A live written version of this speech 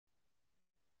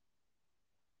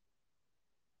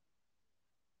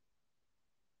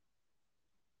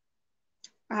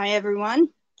Hi, everyone.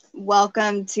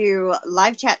 Welcome to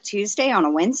Live Chat Tuesday on a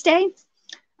Wednesday.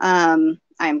 I'm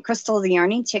Crystal the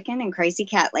Yarny Chicken and Crazy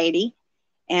Cat Lady,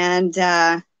 and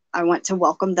I want to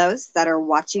welcome those that are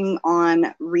watching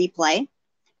on replay.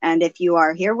 And if you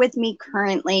are here with me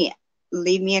currently,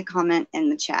 leave me a comment in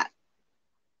the chat.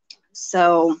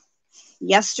 So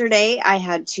yesterday I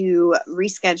had to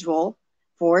reschedule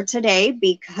for today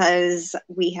because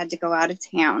we had to go out of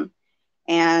town.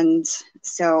 And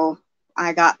so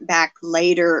I got back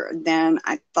later than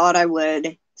I thought I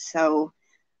would. So,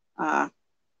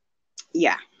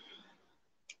 yeah.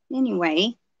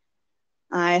 Anyway,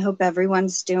 I hope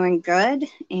everyone's doing good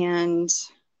and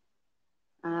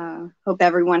hope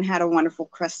everyone had a wonderful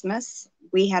Christmas.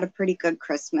 We had a pretty good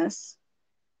Christmas.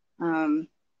 My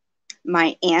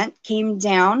aunt came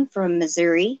down from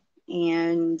Missouri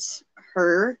and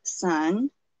her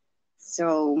son.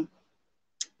 So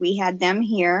we had them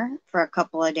here for a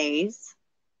couple of days.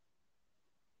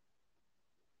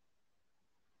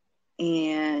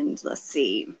 And let's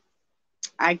see,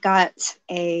 I got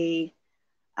a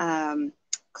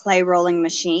clay rolling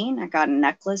machine. I got a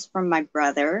necklace from my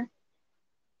brother.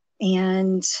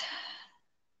 And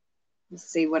let's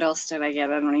see, what else did I get?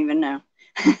 I don't even know.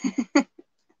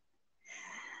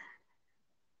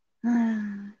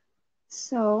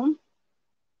 So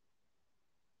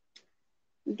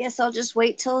I guess I'll just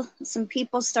wait till some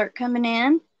people start coming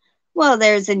in. Well,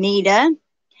 there's Anita.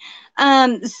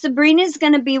 Sabrina's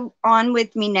going to be on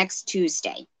with me next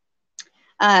Tuesday.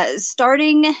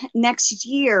 Starting next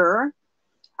year,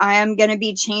 I am going to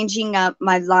be changing up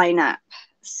my lineup.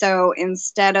 So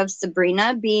instead of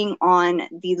Sabrina being on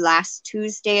the last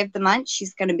Tuesday of the month,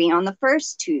 she's going to be on the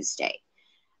first Tuesday.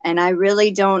 And I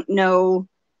really don't know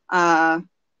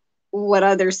what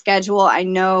other schedule. I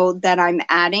know that I'm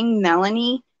adding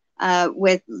Melanie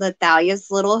with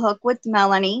Lethaleya's Little Hook with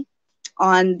Melanie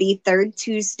on the third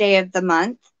Tuesday of the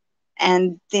month.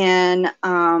 And then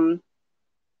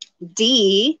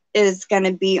Dee is going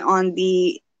to be on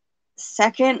the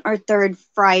second or third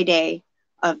Friday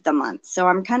of the month. So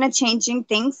I'm kind of changing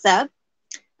things up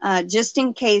just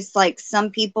in case, like, some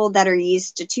people that are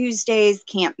used to Tuesdays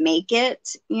can't make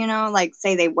it, you know, like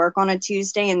say they work on a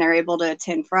Tuesday and they're able to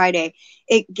attend Friday.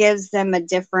 It gives them a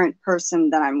different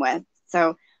person that I'm with.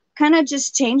 So kind of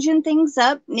just changing things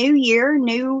up. New year,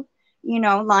 new, you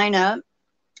know, lineup.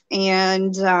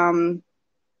 And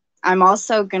I'm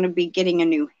also going to be getting a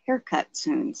new haircut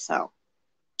soon. So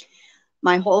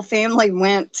my whole family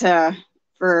went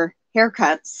for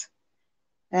haircuts.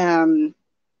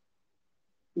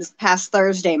 This past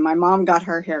Thursday, my mom got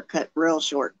her haircut real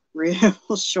short, real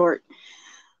short.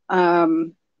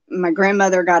 My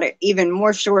grandmother got it even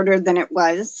more shorter than it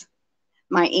was.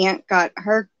 My aunt got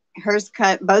hers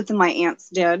cut. Both of my aunts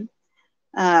did.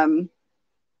 And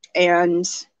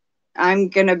I'm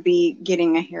going to be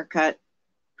getting a haircut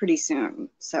pretty soon.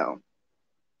 So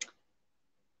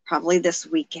probably this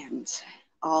weekend,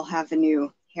 I'll have a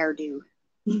new hairdo.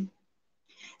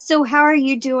 So how are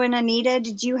you doing, Anita?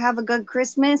 Did you have a good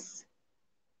Christmas?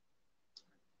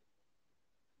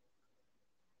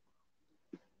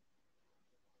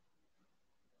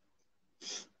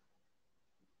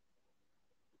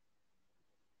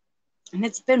 And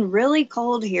it's been really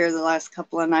cold here the last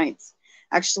couple of nights.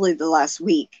 Actually, the last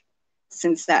week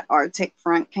since that Arctic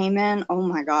front came in. Oh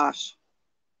my gosh.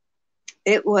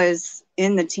 It was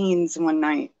in the teens one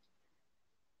night.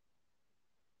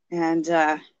 And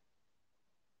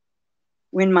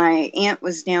when my aunt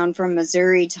was down from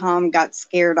Missouri, Tom got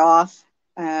scared off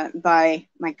by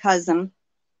my cousin.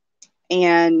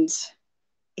 And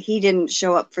he didn't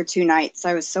show up for 2 nights.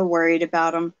 I was so worried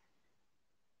about him.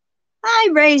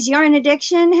 Hi, Ray's Yarn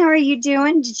Addiction. How are you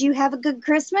doing? Did you have a good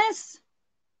Christmas?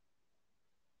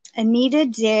 Anita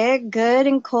did. Good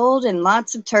and cold and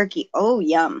lots of turkey. Oh,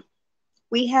 yum.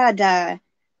 We had a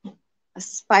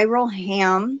spiral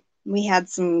ham. We had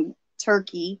some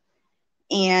turkey.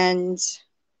 And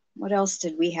what else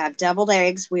did we have? Deviled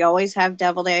eggs. We always have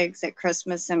deviled eggs at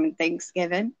Christmas and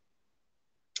Thanksgiving.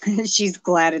 She's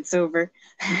glad it's over.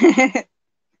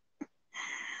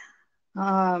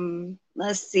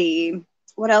 Let's see.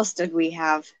 What else did we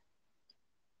have?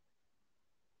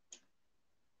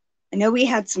 I know we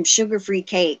had some sugar-free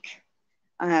cake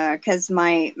because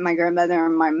my grandmother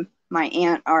and my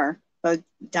aunt are both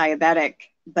diabetic,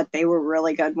 but they were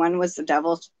really good. One was the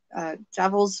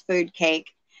devil's food cake,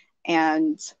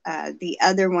 and the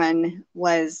other one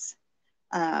was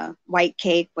white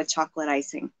cake with chocolate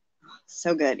icing.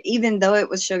 So good. Even though it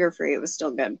was sugar-free, it was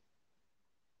still good.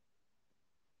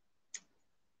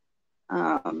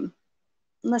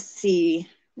 Let's see.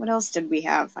 What else did we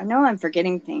have? I know I'm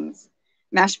forgetting things.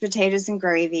 mashed potatoes and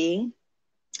gravy,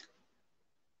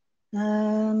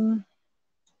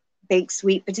 baked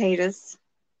sweet potatoes.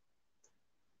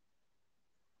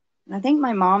 I think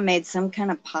my mom made some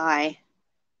kind of pie.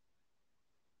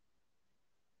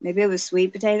 Maybe it was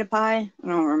sweet potato pie. I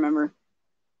don't remember.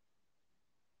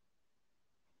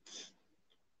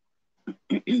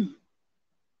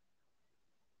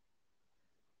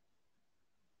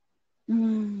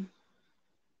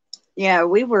 Yeah,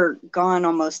 we were gone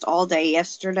almost all day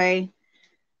yesterday.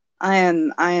 I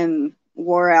am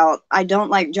wore out. I don't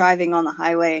like driving on the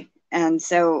highway, and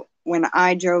so when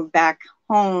I drove back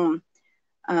home,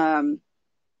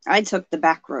 I took the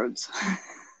back roads.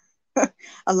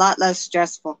 A lot less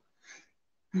stressful.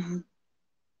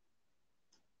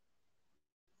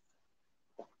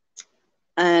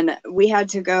 And we had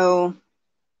to go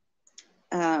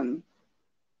about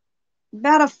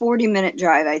a 40-minute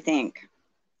drive, I think.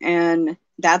 And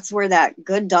that's where that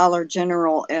good Dollar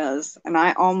General is. And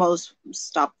I almost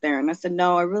stopped there. And I said,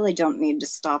 no, I really don't need to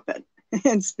stop it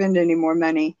and spend any more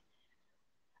money.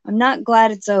 I'm not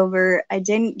glad it's over. I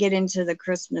didn't get into the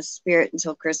Christmas spirit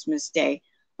until Christmas Day.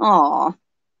 Aw.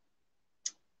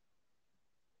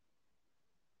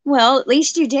 Well, at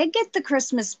least you did get the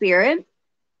Christmas spirit.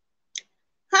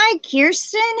 Hi,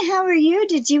 Kirsten. How are you?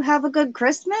 Did you have a good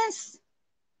Christmas?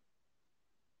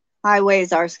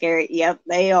 Highways are scary. Yep,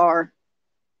 they are.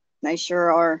 They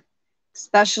sure are.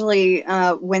 Especially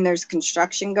when there's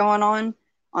construction going on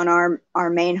our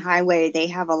main highway. They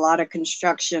have a lot of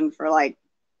construction for like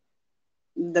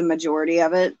the majority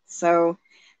of it. So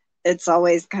it's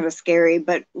always kind of scary.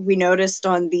 But we noticed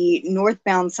on the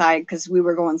northbound side, because we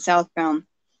were going southbound,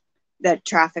 that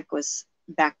traffic was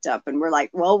backed up. And we're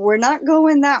like, well, we're not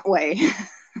going that way.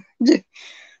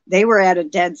 They were at a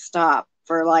dead stop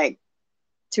for like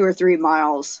 2 or 3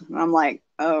 miles. And I'm like,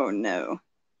 oh no.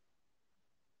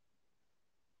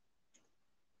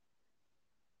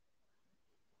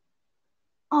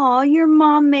 Oh, your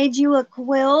mom made you a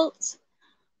quilt?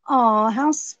 Oh,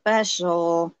 how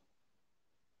special.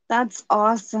 That's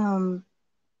awesome.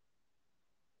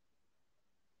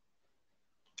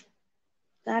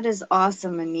 That is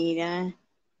awesome, Anita.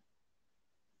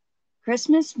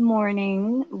 Christmas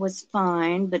morning was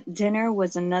fine, but dinner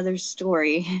was another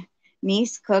story.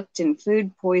 Niece cooked and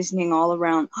food poisoning all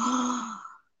around. Oh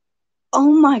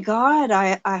my God,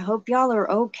 I hope y'all are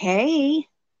okay.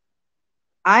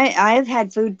 I've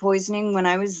had food poisoning when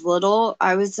I was little.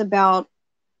 I was about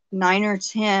 9 or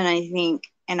 10, I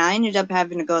think, and I ended up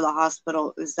having to go to the hospital.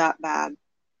 It was that bad.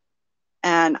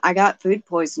 And I got food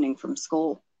poisoning from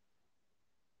school.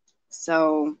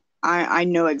 So I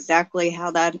know exactly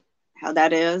how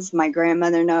that is. My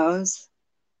grandmother knows.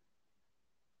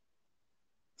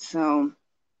 So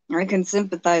I can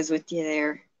sympathize with you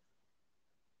there.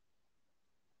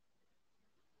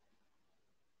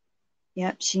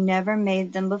 Yep, she never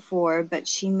made them before, but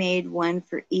she made one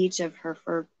for each of her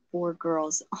 4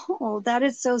 girls. Oh, that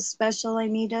is so special,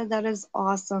 Anita. That is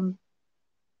awesome.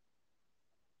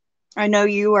 I know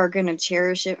you are going to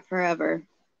cherish it forever.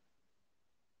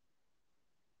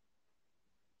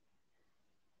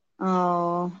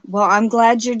 Oh, well, I'm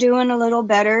glad you're doing a little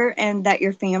better and that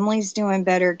your family's doing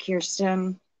better,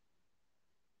 Kirsten.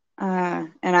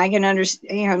 And I can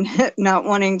understand not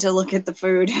wanting to look at the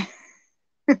food.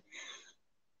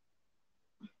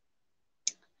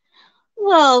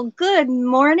 Well, good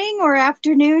morning or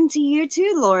afternoon to you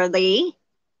too, Lorele.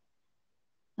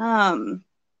 Um,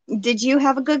 did you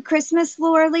have a good Christmas,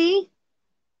 Lorele?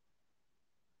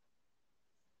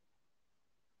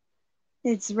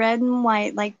 It's red and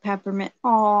white like peppermint.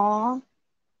 Aw.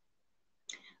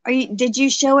 Did you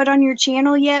show it on your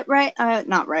channel yet, Ray?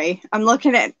 Not Ray. I'm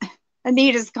looking at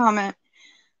Anita's comment.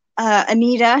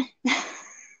 Anita.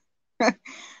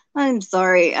 I'm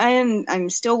sorry. I'm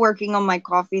still working on my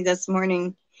coffee this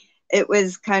morning. It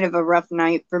was kind of a rough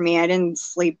night for me. I didn't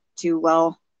sleep too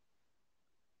well.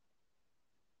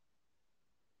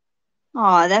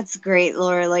 Oh, that's great,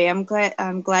 Lorele.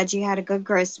 I'm glad you had a good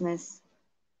Christmas.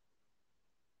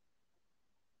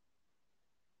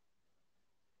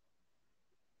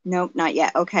 Nope, not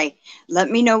yet. Okay. Let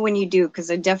me know when you do,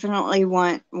 because I definitely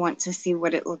want to see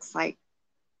what it looks like.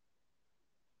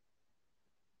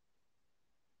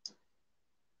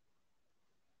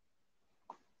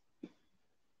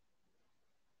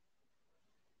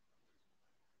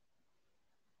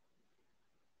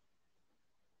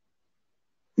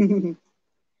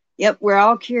 Yep, we're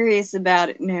all curious about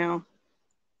it now.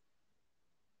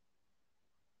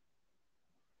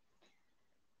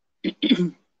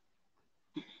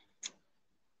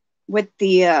 With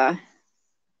the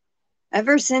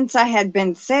ever since I had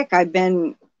been sick, I've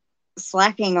been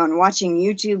slacking on watching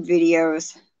YouTube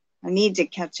videos. I need to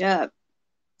catch up.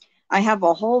 I have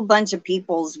a whole bunch of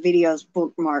people's videos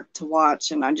bookmarked to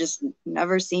watch, and I just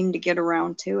never seem to get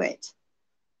around to it.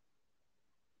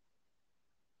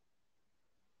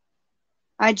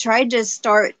 I tried to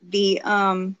start the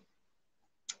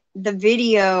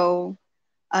video,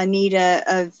 Anita,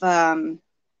 of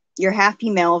your happy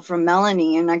mail from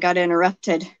Melanie, and I got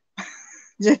interrupted.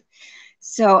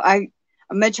 So I'm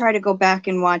going to try to go back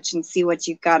and watch and see what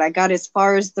you've got. I got as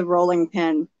far as the rolling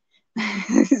pin.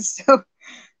 So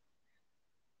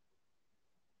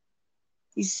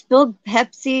you spilled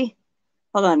Pepsi.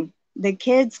 Hold on. The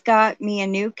kids got me a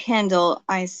new Kindle.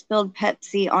 I spilled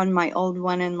Pepsi on my old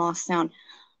one and lost sound.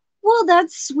 Well,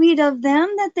 that's sweet of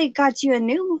them that they got you a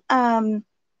new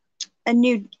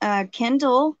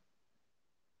Kindle.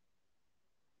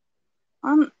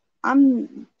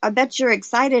 I bet you're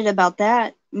excited about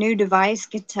that new device.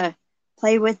 Get to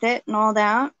play with it and all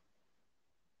that.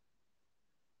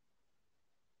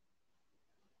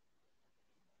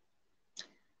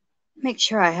 Make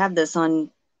sure I have this on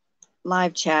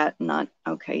live chat. Not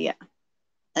okay. Yeah,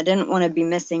 I didn't want to be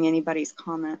missing anybody's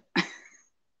comment.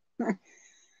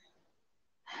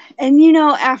 And you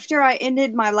know, after I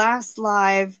ended my last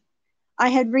live, I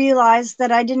had realized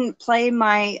that I didn't play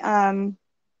my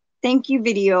thank you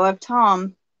video of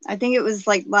Tom. I think it was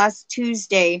like last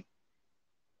Tuesday,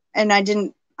 and I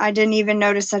didn't even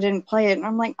notice I didn't play it. And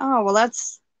I'm like, oh well, I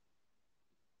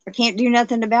can't do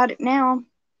nothing about it now.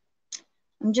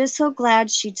 I'm just so glad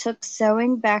she took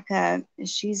sewing back up.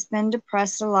 She's been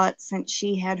depressed a lot since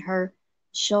she had her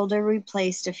shoulder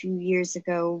replaced a few years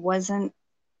ago. Wasn't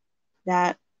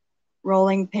that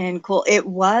rolling pin cool? It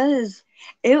was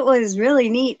really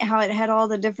neat how it had all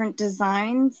the different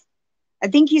designs. I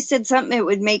think you said something it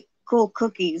would make cool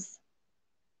cookies.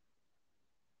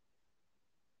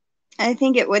 I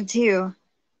think it would too.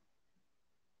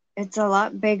 It's a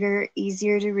lot bigger,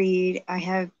 easier to read. I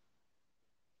have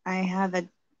a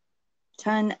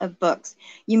ton of books.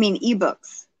 You mean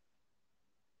ebooks?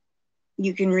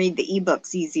 You can read the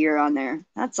ebooks easier on there.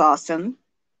 That's awesome.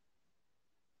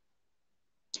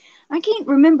 I can't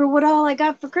remember what all I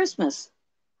got for Christmas.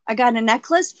 I got a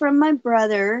necklace from my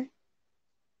brother.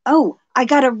 Oh, I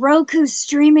got a Roku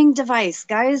streaming device,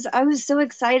 guys. I was so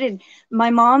excited. My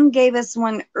mom gave us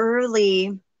one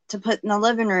early to put in the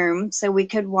living room so we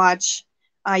could watch.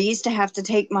 I used to have to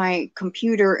take my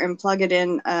computer and plug it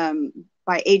in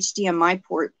by HDMI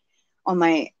port on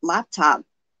my laptop,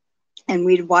 and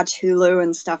we'd watch Hulu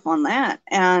and stuff on that.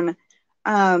 And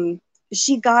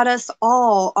she got us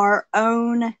all our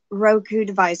own Roku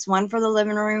device, one for the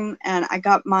living room, and I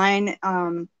got mine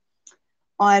on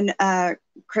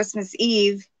Christmas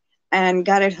Eve and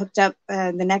got it hooked up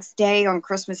the next day on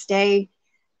Christmas Day.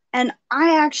 And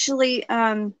I actually,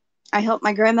 I helped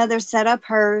my grandmother set up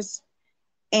hers,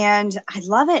 and I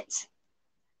love it.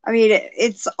 I mean,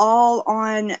 it's all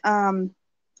on,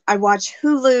 I watch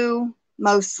Hulu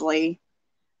mostly,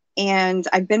 and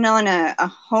I've been on a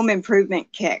home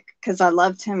improvement kick because I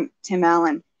love Tim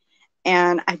Allen.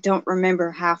 And I don't remember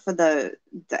half of the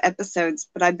episodes,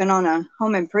 but I've been on a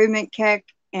home improvement kick.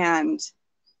 And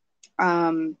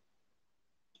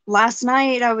last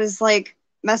night I was like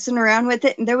messing around with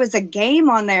it, and there was a game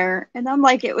on there, and I'm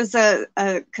like, it was a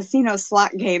casino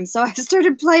slot game. So I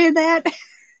started playing that.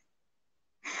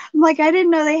 I'm like, I didn't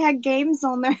know they had games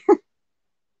on there.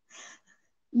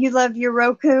 You love your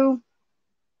Roku?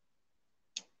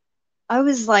 I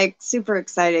was like super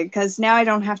excited because now I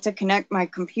don't have to connect my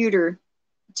computer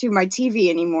to my TV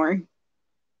anymore.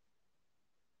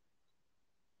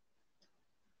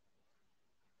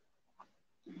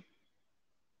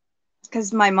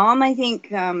 Because my mom, I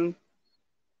think, I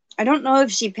don't know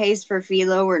if she pays for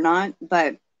Philo or not,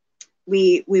 but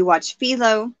we watch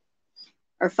Philo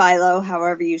or Philo,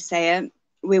 however you say it.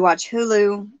 We watch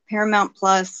Hulu, Paramount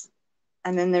Plus,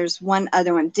 and then there's one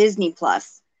other one, Disney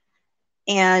Plus.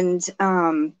 And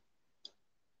I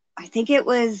think it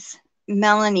was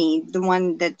Melanie, the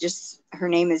one that just, her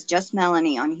name is just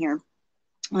Melanie on here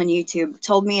on YouTube,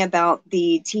 told me about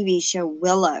the TV show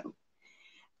Willow.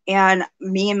 And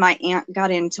me and my aunt got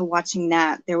into watching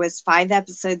that. There was 5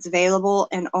 episodes available,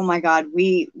 and oh my God,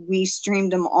 we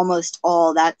streamed them almost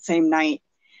all that same night.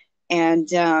 And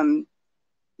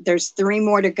there's 3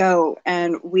 more to go,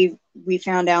 and we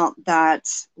found out that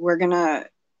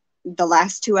the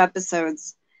last 2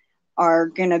 episodes are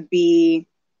gonna be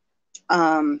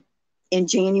in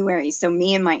January. So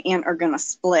me and my aunt are gonna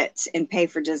split and pay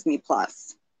for Disney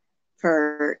Plus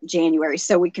for January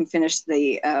so we can finish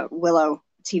the Willow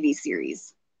TV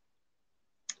series.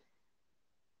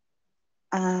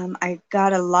 I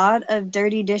got a lot of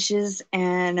dirty dishes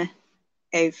and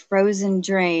a frozen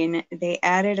drain. They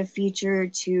added a feature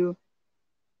to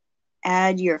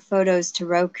add your photos to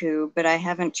Roku, but I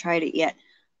haven't tried it yet.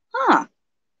 Huh.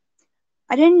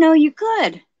 I didn't know you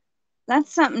could.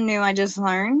 That's something new I just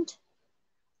learned.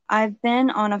 I've been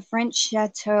on a French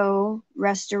chateau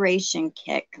restoration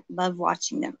kick. Love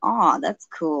watching them. Aw, that's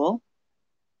cool.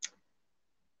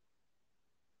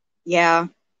 Yeah.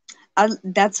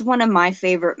 That's one of my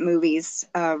favorite movies,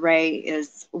 Ray,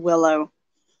 is Willow.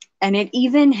 And it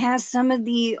even has some of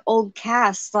the old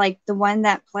cast, like the one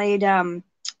that played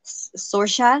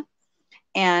Sorsha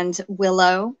and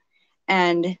Willow,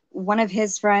 and one of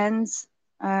his friends.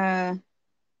 I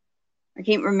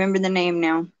can't remember the name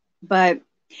now, but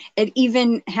it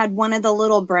even had one of the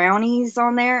little brownies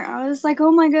on there. I was like,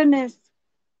 oh my goodness.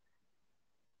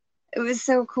 It was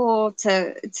so cool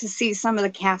to see some of the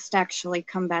cast actually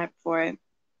come back for it.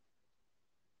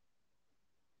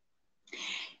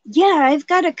 Yeah, I've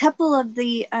got a couple of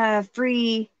the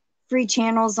free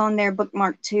channels on there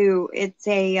bookmarked too. It's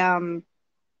a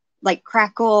like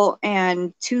Crackle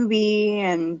and Tubi,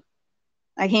 and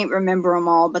I can't remember them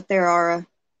all, but there are.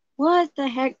 What the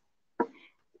heck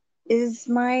is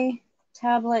my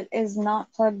tablet is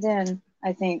not plugged in,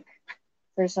 I think,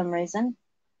 for some reason.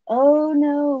 Oh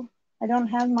no, I don't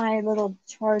have my little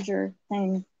charger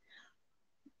thing.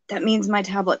 That means my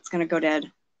tablet's gonna go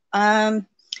dead.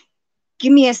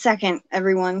 Give me a second,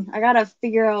 everyone. I gotta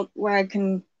figure out where I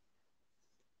can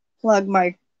plug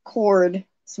my cord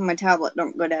so my tablet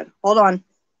don't go dead. Hold on.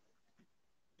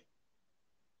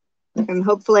 And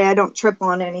hopefully I don't trip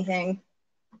on anything.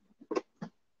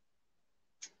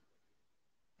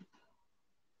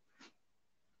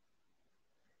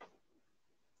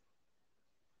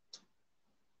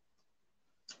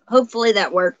 Hopefully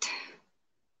that worked.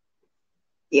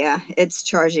 Yeah, it's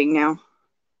charging now.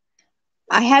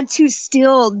 I had to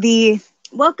steal the...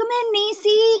 Welcome in,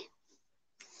 Macy.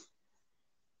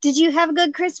 Did you have a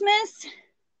good Christmas?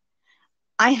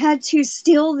 I had to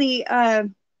steal the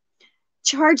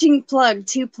charging plug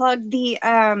to plug the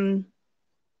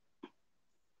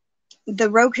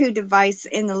Roku device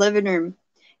in the living room,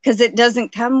 because it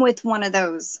doesn't come with one of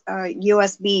those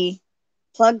USB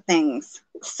plug things.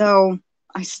 So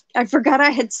I forgot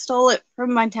I had stole it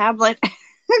from my tablet.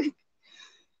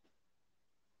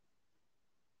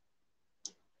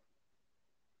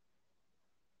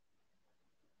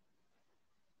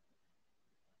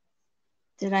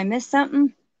 Did I miss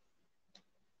something?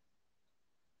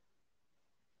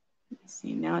 Let's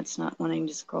see, now it's not wanting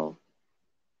to scroll.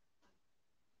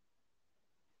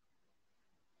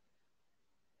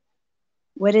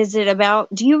 What is it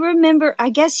about? Do you remember?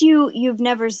 I guess you've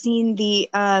never seen the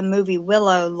movie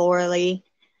Willow, Lorele.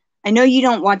 I know you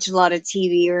don't watch a lot of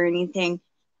TV or anything.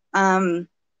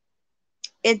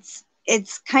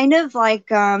 It's kind of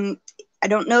like I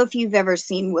don't know if you've ever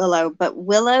seen Willow, but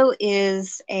Willow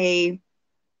is a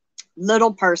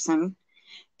little person,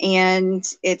 and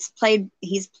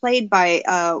he's played by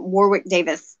Warwick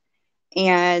Davis,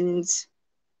 and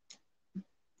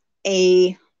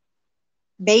a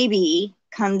baby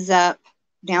comes up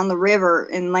down the river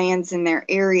and lands in their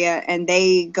area, and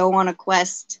they go on a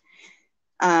quest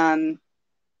and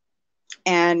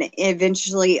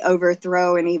eventually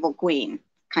overthrow an evil queen,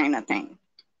 kind of thing.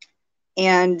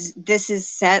 And this is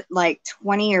set like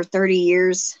 20 or 30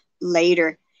 years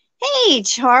later. Hey,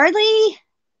 Charlie.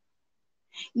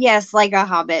 Yes, like a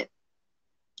hobbit.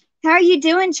 How are you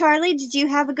doing, Charlie? Did you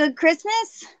have a good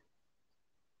Christmas?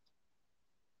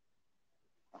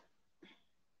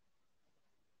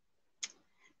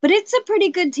 But it's a pretty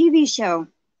good TV show.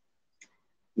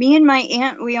 Me and my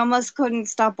aunt, we almost couldn't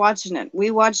stop watching it.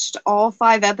 We watched all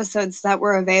 5 episodes that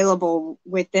were available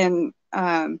within,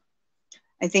 I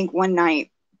think, one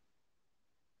night.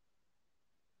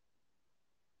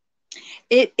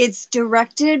 It's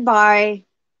directed by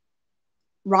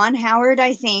Ron Howard,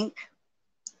 I think,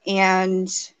 and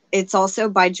it's also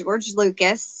by George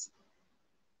Lucas.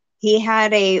 He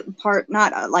had a part,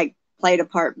 not like played a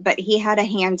part, but he had a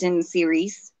hand in the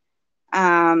series.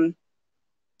 Ron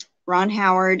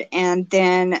Howard, and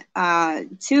then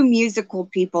 2 musical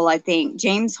people, I think,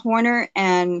 James Horner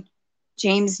and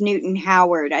James Newton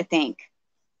Howard, I think.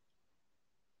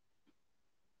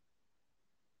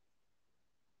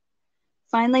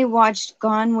 Finally watched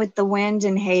Gone with the Wind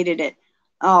and hated it.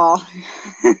 Oh.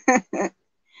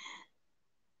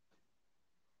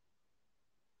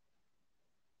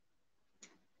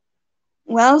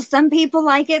 Well, some people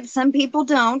like it, some people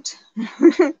don't.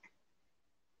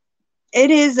 It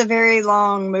is a very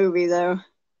long movie, though.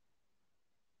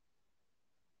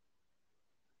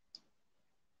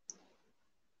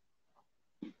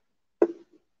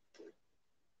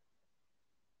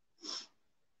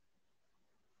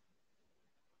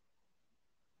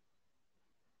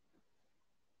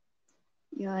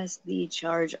 USB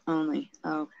charge only.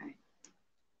 Okay.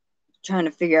 Trying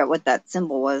to figure out what that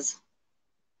symbol was.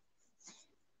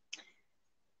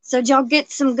 So did y'all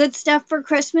get some good stuff for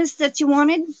Christmas that you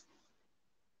wanted?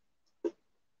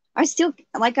 I still,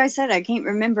 like I said, I can't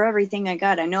remember everything I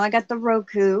got. I know I got the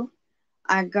Roku.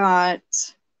 I got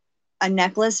a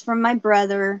necklace from my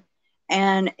brother,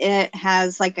 and it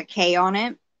has like a K on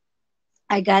it.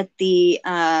 I got the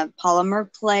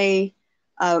polymer clay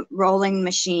rolling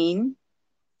machine.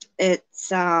 It's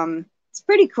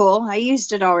pretty cool. I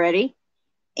used it already.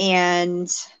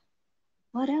 And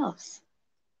what else?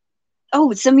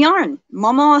 Oh, some yarn.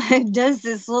 Mama does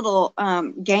this little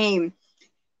game.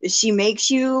 She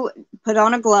makes you put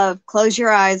on a glove, close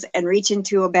your eyes, and reach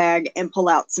into a bag and pull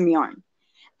out some yarn.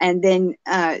 And then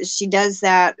she does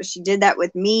that. She did that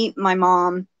with me, my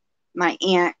mom, my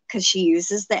aunt, because she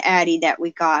uses the Addy that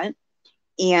we got,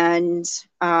 and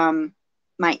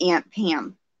my Aunt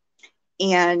Pam.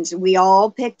 And we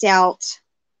all picked out,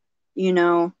 you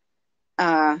know,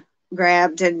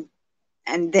 grabbed,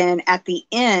 and then at the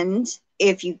end,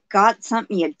 if you got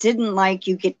something you didn't like,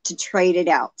 you get to trade it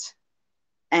out.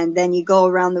 And then you go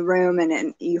around the room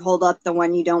and you hold up the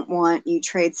one you don't want, you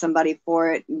trade somebody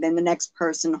for it. And then the next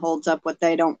person holds up what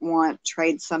they don't want,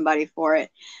 trade somebody for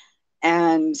it.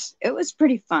 And it was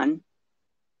pretty fun.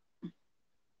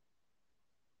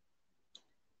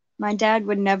 My dad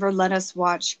would never let us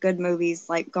watch good movies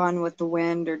like Gone with the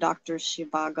Wind or Dr.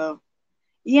 Zhivago.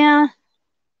 Yeah.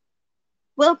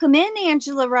 Welcome in,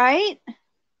 Angela, right?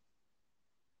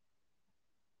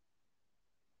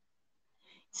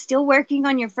 Still working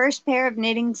on your first pair of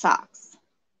knitting socks.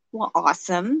 Well,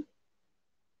 awesome.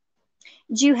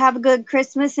 Did you have a good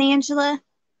Christmas, Angela?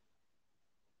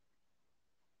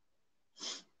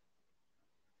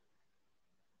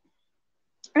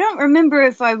 I don't remember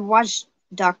if I watched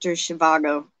Dr.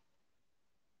 Zhivago.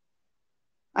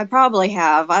 I probably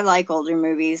have. I like older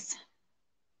movies.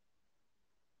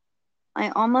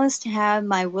 I almost have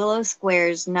my Willow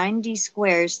squares, 90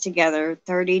 squares together,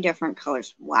 30 different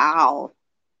colors. Wow.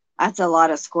 That's a lot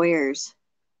of squares.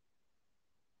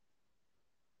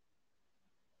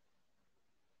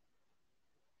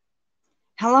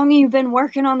 How long have you been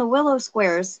working on the Willow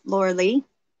squares, Lorele?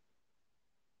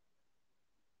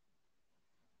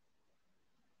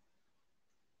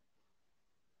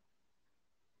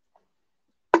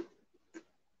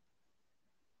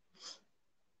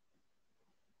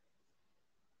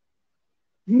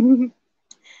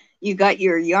 You got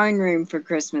your yarn room for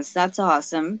Christmas. That's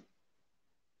awesome.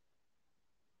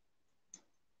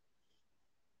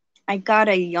 I got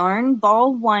a yarn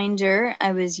ball winder.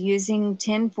 I was using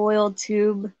tinfoil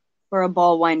tube for a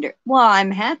ball winder. Well,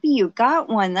 I'm happy you got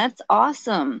one. That's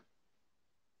awesome.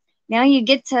 Now you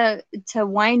get to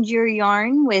wind your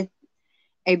yarn with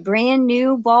a brand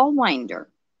new ball winder.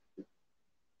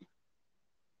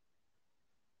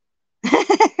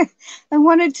 I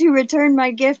wanted to return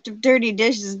my gift of dirty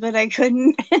dishes, but I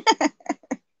couldn't.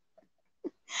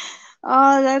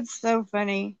 Oh, that's so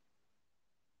funny.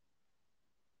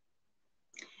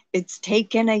 It's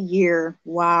taken a year.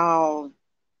 Wow.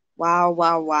 Wow,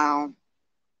 wow, wow.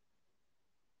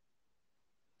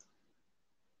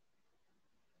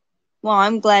 Well,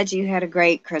 I'm glad you had a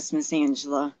great Christmas,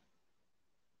 Angela.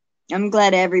 I'm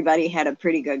glad everybody had a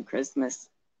pretty good Christmas.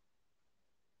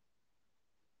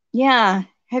 Yeah.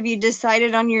 Have you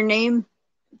decided on your name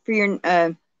for your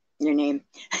name?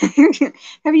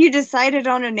 Have you decided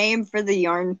on a name for the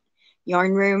yarn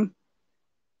room?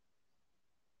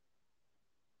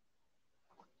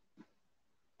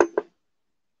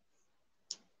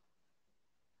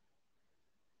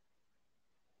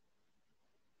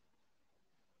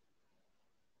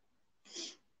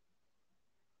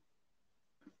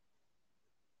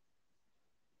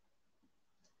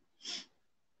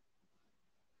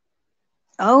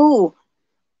 Oh,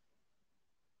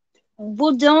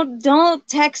 well, don't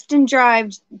text and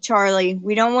drive, Charlie.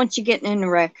 We don't want you getting in a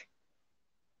wreck.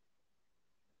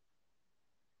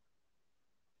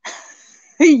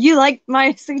 You like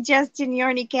my suggestion,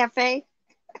 Yarny Cafe?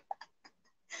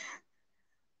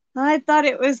 I thought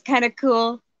it was kind of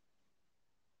cool.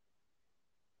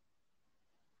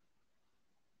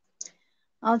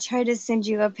 I'll try to send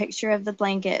you a picture of the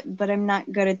blanket, but I'm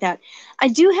not good at that. I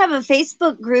do have a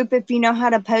Facebook group if you know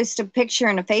how to post a picture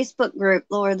in a Facebook group,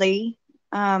 Lorele.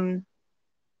 I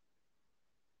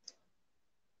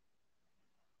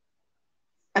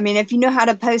mean, if you know how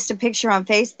to post a picture on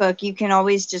Facebook, you can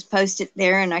always just post it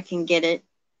there and I can get it.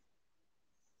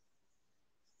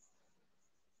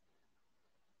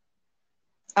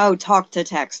 Oh, talk to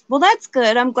text. Well, that's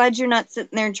good. I'm glad you're not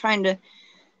sitting there trying to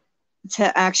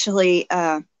actually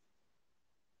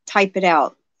type it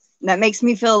out. That makes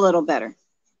me feel a little better.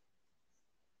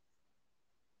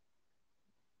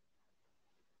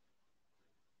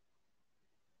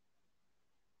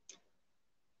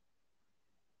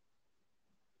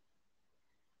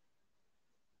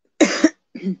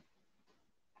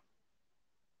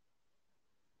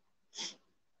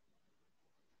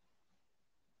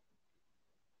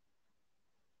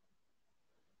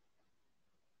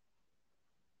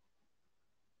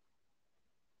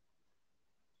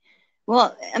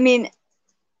 Well, I mean,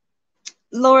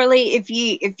 Lorele, if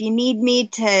you need me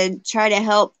to try to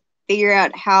help figure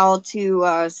out how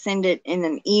to send it in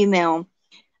an email,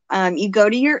 you go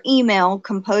to your email,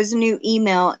 compose a new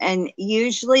email, and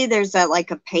usually there's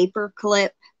like a paper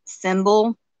clip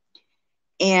symbol,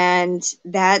 and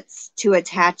that's to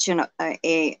attach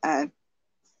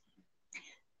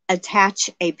attach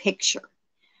a picture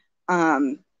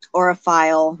or a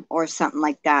file or something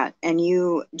like that. And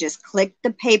you just click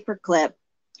the paper clip,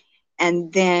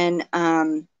 and then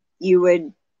you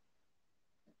would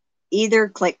either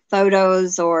click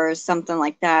photos or something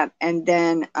like that, and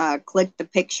then click the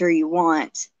picture you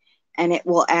want, and it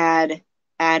will add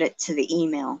it to the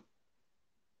email.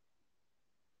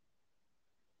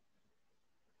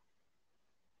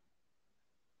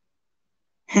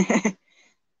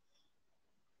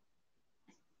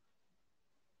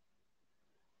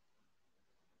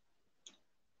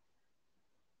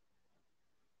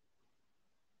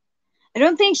 I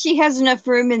don't think she has enough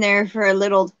room in there for a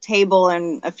little table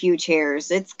and a few chairs.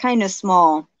 It's kind of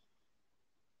small,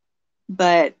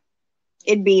 but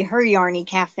it'd be her Yarny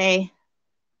Cafe.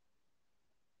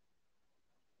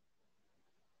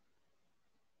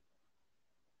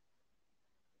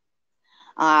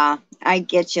 I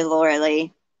get you,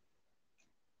 Lorele.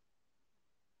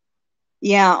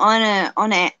 Yeah,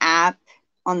 on an app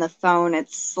on the phone,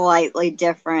 it's slightly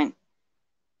different.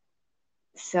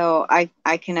 So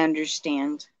I can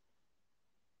understand.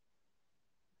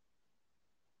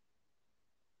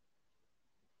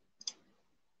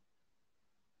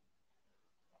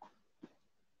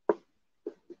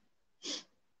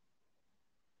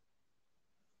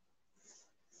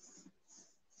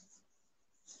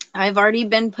 I've already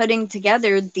been putting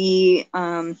together the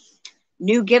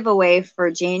new giveaway for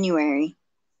January.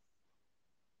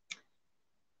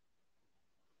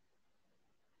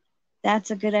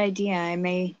 That's a good idea. I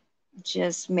may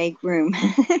just make room.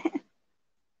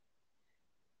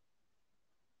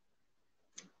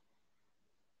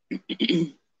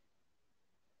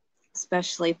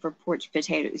 Especially for porch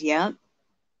potatoes. Yep.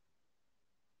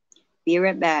 Be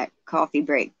right back. Coffee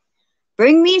break.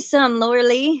 Bring me some,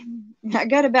 Lorele. I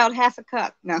got about half a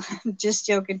cup. No, I'm just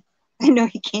joking. I know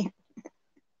you can't.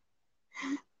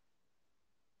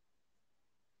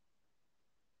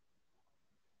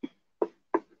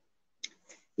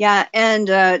 Yeah, and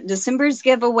December's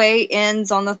giveaway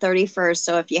ends on the 31st.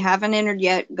 So if you haven't entered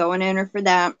yet, go and enter for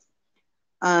that.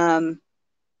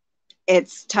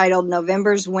 It's titled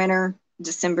November's Winner,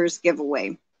 December's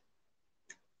Giveaway.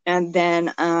 And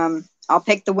then I'll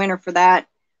pick the winner for that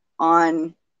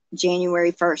on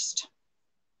January 1st.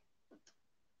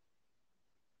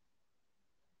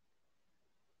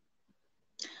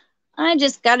 I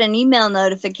just got an email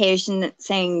notification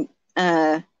saying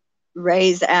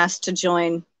Ray's asked to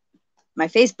join my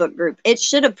Facebook group. It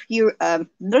should approve.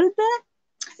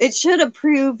 It should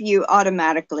approve you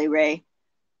automatically, Ray.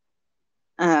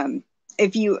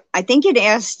 If you, I think it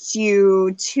asks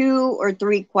you 2 or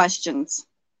 3 questions.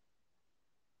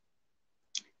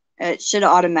 It should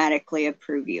automatically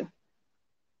approve you.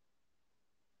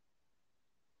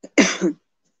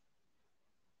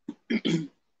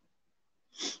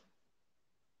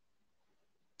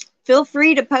 Feel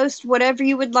free to post whatever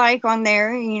you would like on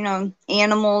there, you know,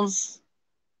 animals,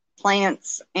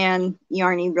 plants, and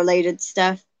Yarny related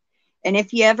stuff. And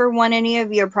if you ever want any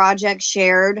of your projects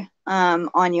shared on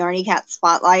Yarny Cat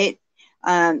Spotlight,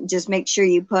 just make sure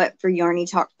you put for Yarny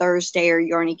Talk Thursday or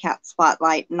Yarny Cat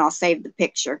Spotlight, and I'll save the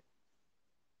picture.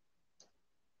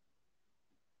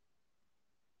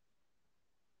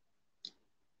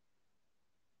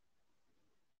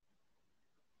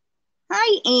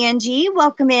 Hi, Angie.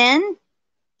 Welcome in.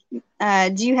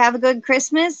 Do you have a good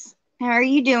Christmas? How are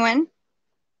you doing?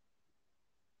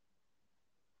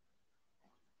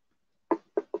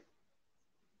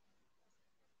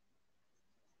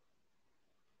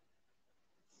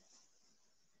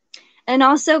 And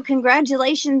also,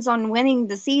 congratulations on winning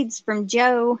the seeds from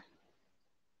Joe.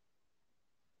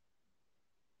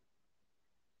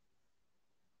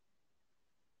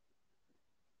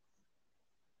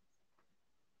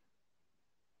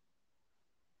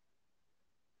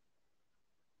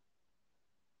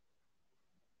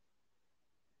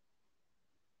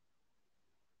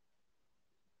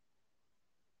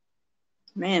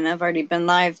 Man, I've already been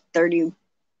live 30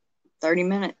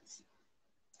 minutes.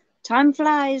 Time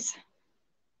flies.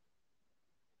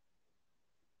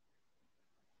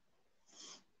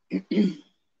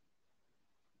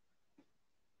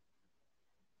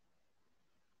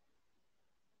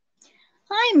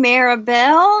 Hi,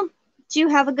 Maribel. Did you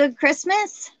have a good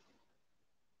Christmas?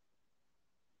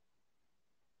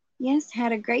 Yes,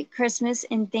 had a great Christmas,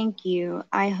 and thank you.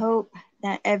 I hope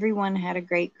that everyone had a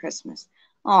great Christmas.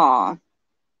 Aw.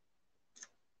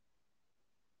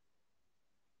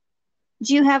 Did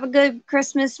you have a good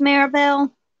Christmas, Maribel?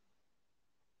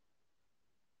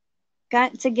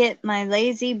 Got to get my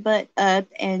lazy butt up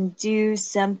and do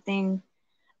something.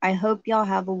 I hope y'all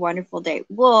have a wonderful day.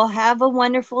 Well, have a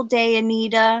wonderful day,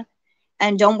 Anita,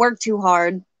 and don't work too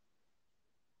hard.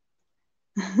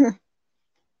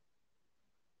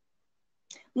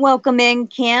 Welcome in,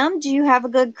 Kim. Do you have a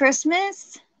good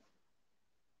Christmas?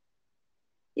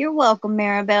 You're welcome,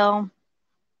 Maribel.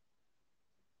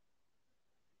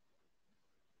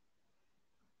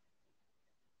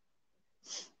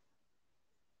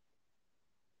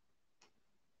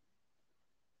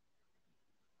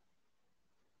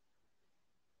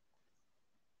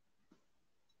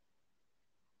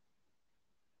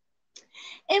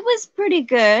 It was pretty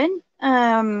good.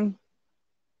 I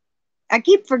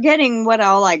keep forgetting what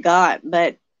all I got,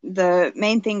 but the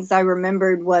main things I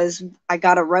remembered was I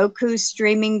got a Roku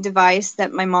streaming device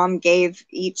that my mom gave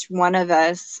each one of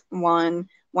us one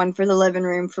for the living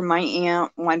room for my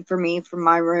aunt, one for me for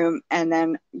my room, and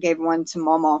then gave one to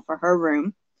Mama for her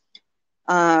room.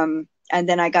 And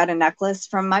then I got a necklace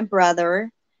from my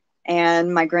brother,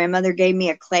 and my grandmother gave me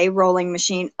a clay rolling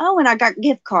machine. Oh, and I got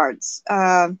gift cards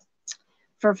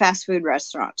for fast food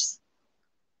restaurants.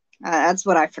 That's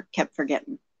what I kept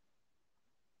forgetting.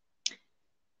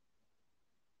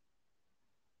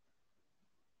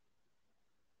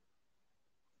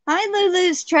 Hi,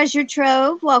 Lulu's Treasure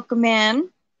Trove. Welcome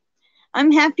in.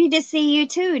 I'm happy to see you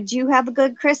too. Did you have a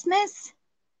good Christmas?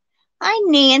 Hi,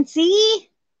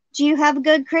 Nancy. Do you have a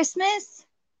good Christmas?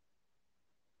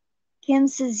 Kim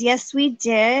says, yes, we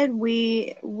did.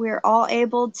 We're all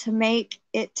able to make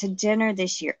it to dinner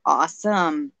this year.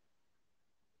 Awesome.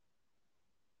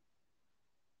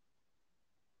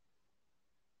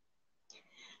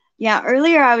 Yeah,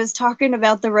 earlier I was talking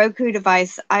about the Roku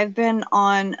device. I've been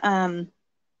on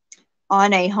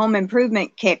a home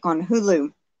improvement kick on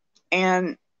Hulu,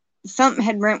 and something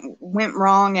had went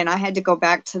wrong, and I had to go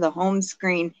back to the home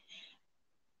screen.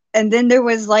 And then there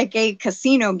was like a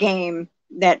casino game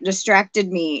that distracted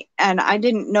me, and I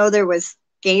didn't know there was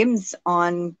games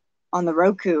on the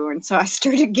Roku, and so I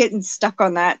started getting stuck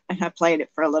on that, and I played it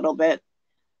for a little bit.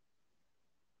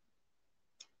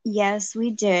 Yes,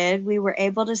 we did. We were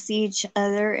able to see each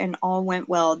other and all went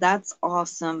well. That's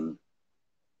awesome.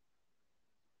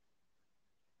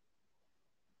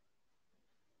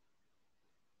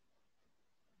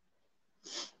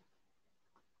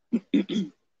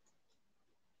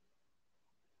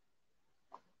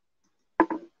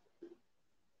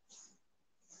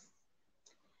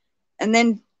 And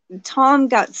then Tom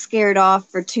got scared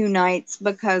off for 2 nights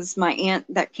because my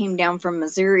aunt that came down from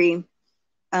Missouri,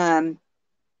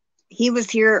 he was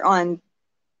here on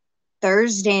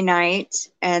Thursday night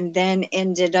and then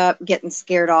ended up getting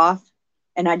scared off,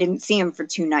 and I didn't see him for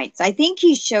 2 nights. I think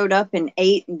he showed up and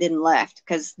ate and then left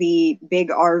because the big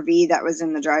RV that was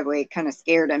in the driveway kind of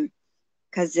scared him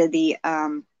because of the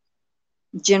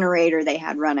generator they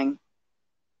had running.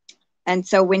 And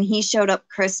so when he showed up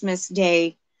Christmas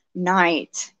Day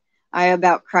night, I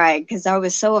about cried because I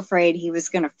was so afraid he was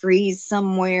going to freeze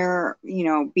somewhere,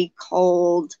 be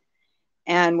cold.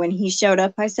 And when he showed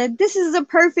up, I said, this is a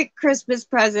perfect Christmas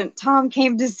present. Tom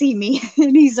came to see me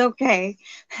and he's okay.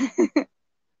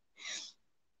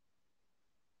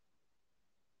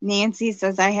 Nancy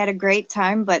says, I had a great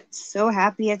time, but so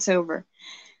happy it's over.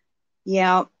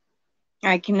 Yeah,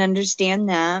 I can understand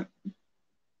that.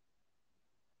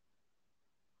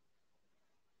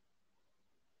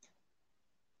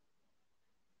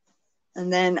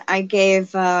 And then I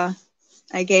gave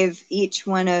each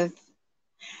one of,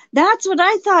 that's what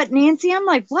I thought, Nancy. I'm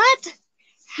like, what?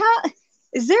 How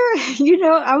is there,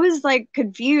 I was like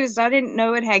confused. I didn't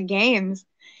know it had games.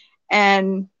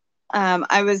 And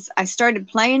I started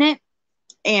playing it,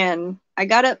 and I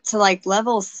got up to like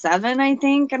level 7, I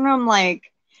think. And I'm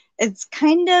like, it's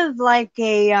kind of like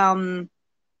an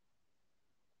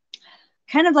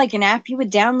app you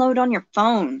would download on your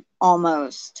phone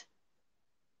almost.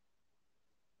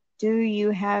 Do you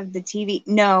have the TV?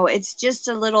 No, it's just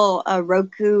a little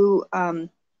Roku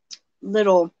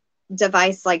little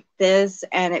device like this,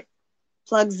 and it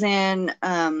plugs in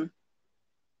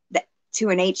to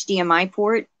an HDMI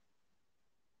port.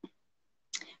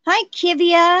 Hi,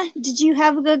 Kivia. Did you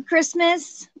have a good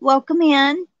Christmas? Welcome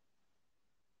in.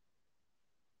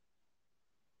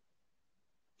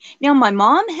 Now, my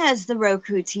mom has the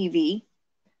Roku TV.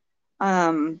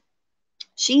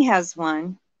 She has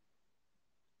one.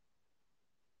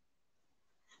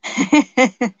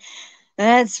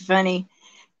 That's funny.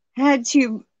 Had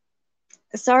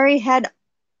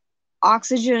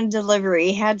oxygen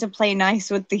delivery. Had to play nice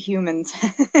with the humans.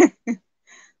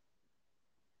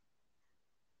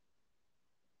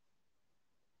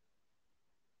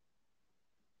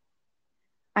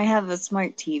 I have a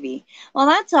smart TV. Well,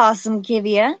 that's awesome,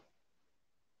 Kivia.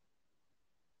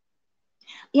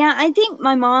 Yeah, I think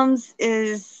my mom's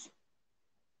is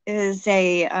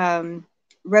a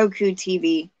Roku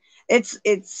TV.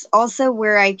 It's also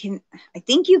where I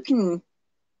think you can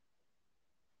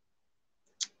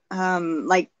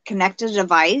like connect a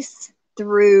device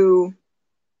through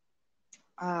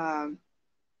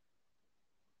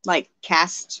like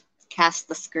cast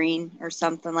the screen or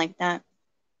something like that.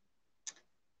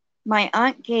 My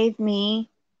aunt gave me,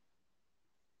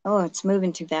 oh, it's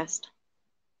moving too fast,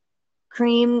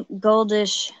 cream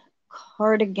goldish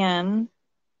cardigan.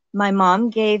 My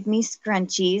mom gave me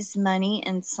scrunchies, money,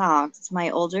 and socks. My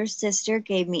older sister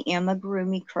gave me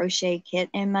amigurumi crochet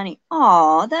kit and money.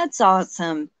 Aw, that's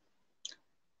awesome.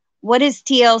 What is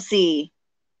TLC?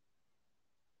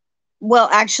 Well,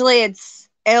 actually, it's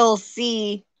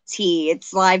LCT.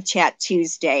 It's Live Chat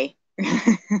Tuesday.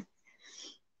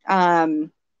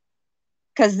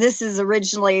 Because this is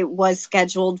originally was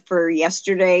scheduled for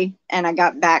yesterday, and I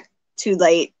got back too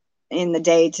late in the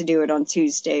day to do it on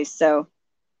Tuesday. So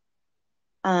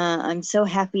I'm so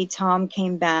happy Tom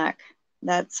came back.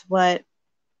 That's why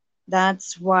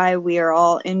we are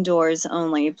all indoors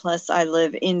only. Plus, I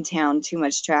live in town. Too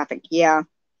much traffic. Yeah.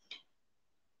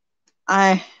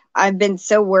 I've been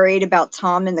so worried about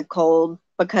Tom in the cold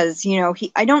because, you know,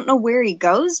 I don't know where he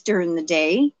goes during the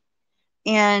day.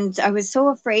 And I was so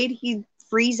afraid he'd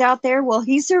freeze out there. Well,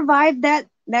 he survived that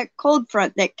cold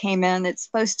front that came in. It's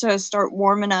supposed to start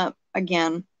warming up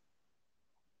again.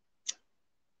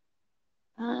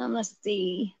 Let's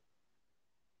see.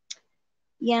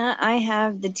 Yeah, I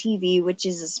have the TV, which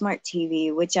is a smart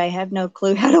TV, which I have no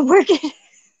clue how to work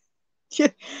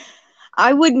it.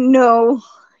 I wouldn't know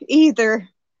either.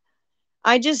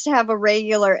 I just have a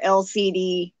regular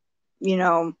LCD, you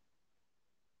know,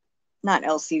 not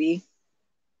LCD.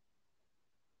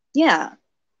 Yeah,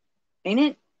 ain't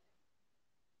it?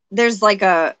 There's like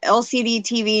a LCD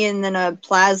TV and then a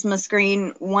plasma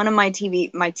screen. One of my TV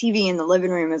in the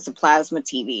living room is a plasma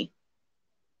TV.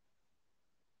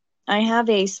 I have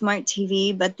a smart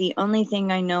TV, but the only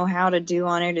thing I know how to do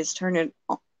on it is turn it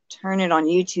on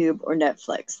YouTube or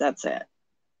Netflix. That's it.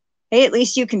 Hey, at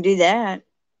least you can do that.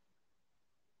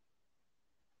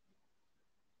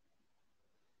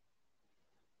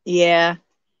 Yeah.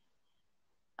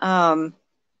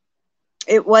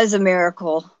 It was a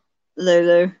miracle,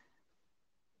 Lulu.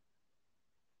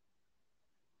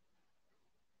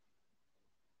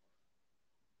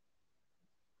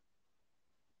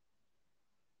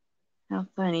 How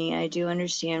funny. I do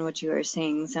understand what you are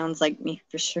saying. Sounds like me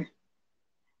for sure.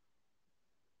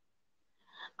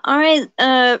 All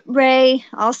right, Ray,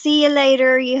 I'll see you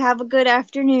later. You have a good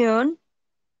afternoon.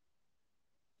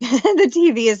 The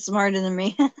TV is smarter than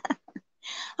me.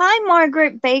 Hi,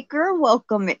 Margaret Baker.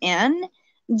 Welcome in.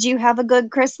 Did you have a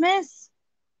good Christmas?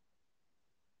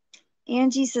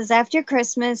 Angie says, after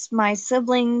Christmas, my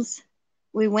siblings,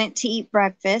 we went to eat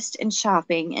breakfast and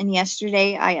shopping. And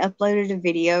yesterday I uploaded a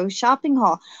video shopping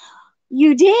haul.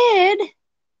 You did?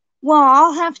 Well,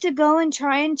 I'll have to go and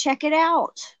try and check it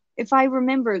out. If I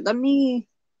remember, let me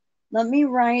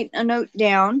write a note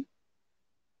down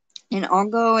and I'll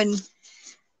go and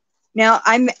now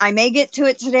I may get to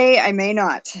it today, I may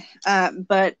not.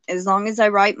 But as long as I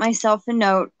write myself a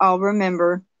note, I'll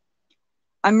remember.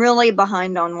 I'm really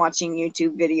behind on watching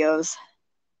YouTube videos.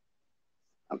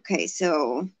 Okay,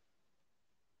 so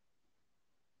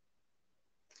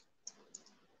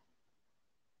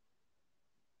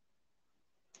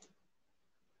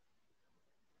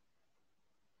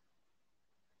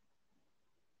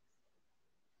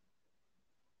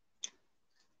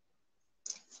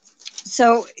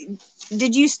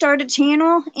did you start a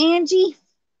channel, Angie?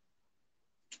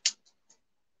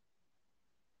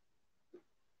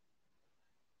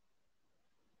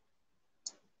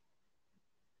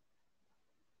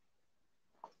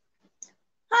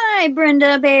 Hi,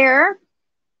 Brenda Bear.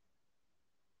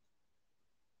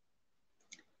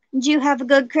 Did you have a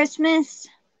good Christmas?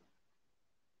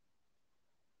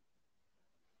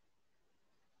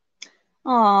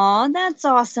 Aw, that's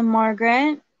awesome,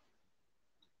 Margaret.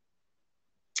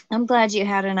 I'm glad you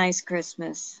had a nice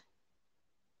Christmas.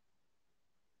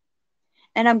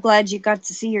 And I'm glad you got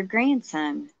to see your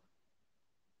grandson.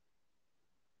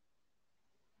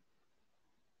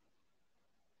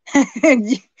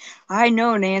 I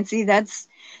know, Nancy. That's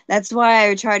why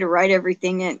I try to write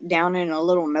everything down in a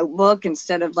little notebook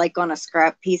instead of like on a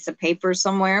scrap piece of paper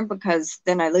somewhere, because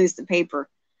then I lose the paper.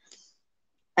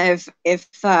 If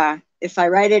I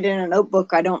write it in a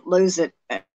notebook, I don't lose it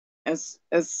as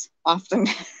often.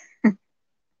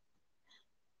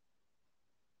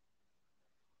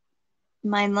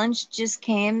 My lunch just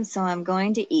came, so I'm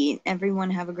going to eat.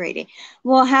 Everyone have a great day.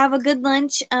 Well, have a good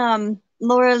lunch,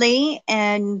 Lorele,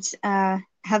 and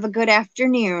have a good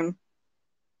afternoon.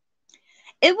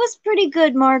 It was pretty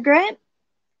good, Margaret.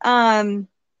 My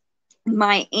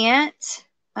aunt,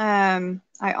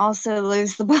 I also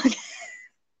lose the book.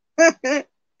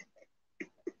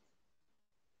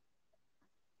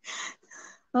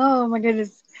 Oh my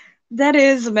goodness. That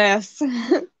is a mess.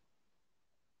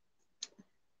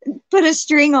 Put a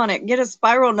string on it. Get a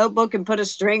spiral notebook and put a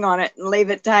string on it and leave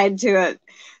it tied to it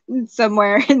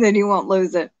somewhere, and then you won't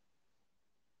lose it.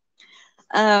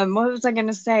 What was I going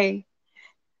to say?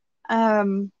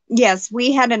 Yes,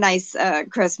 we had a nice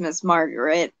Christmas,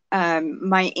 Margaret.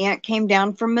 My aunt came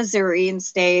down from Missouri and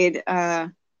stayed.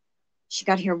 She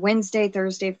got here Wednesday,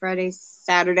 Thursday, Friday,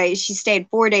 Saturday. She stayed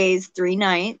 4 days, 3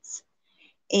 nights.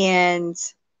 And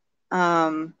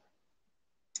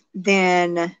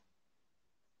then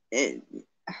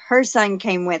her son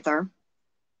came with her.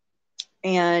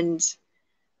 And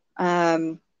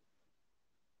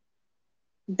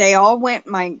they all went.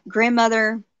 My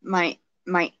grandmother, my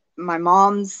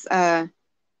mom's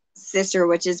sister,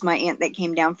 which is my aunt that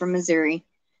came down from Missouri.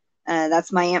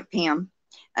 That's my Aunt Pam.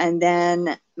 And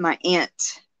then my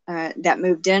aunt that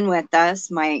moved in with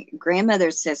us, my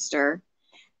grandmother's sister,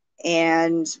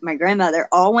 and my grandmother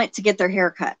all went to get their hair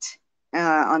cut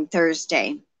on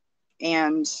Thursday.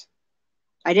 And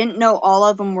I didn't know all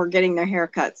of them were getting their hair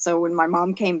cut. So when my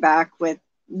mom came back with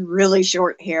really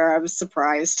short hair, I was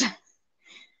surprised.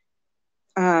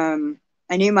 I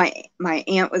knew my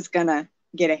aunt was going to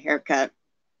get a haircut.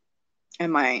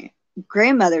 And my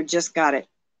grandmother just got it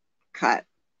cut.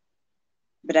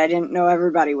 But I didn't know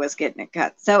everybody was getting it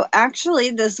cut. So actually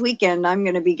this weekend, I'm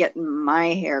going to be getting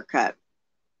my hair cut.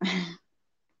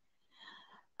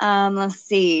 Let's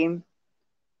see.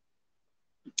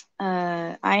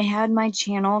 I had my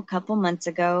channel a couple months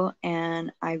ago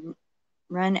and I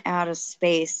run out of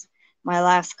space. My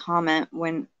last comment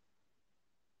when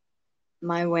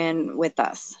my win with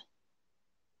us.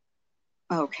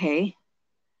 Okay.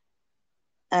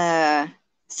 So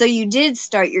you did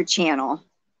start your channel.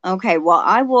 Okay, well,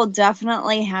 I will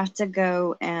definitely have to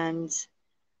go, and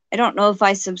I don't know if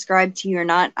I subscribed to you or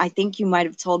not. I think you might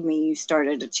have told me you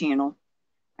started a channel.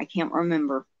 I can't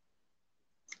remember.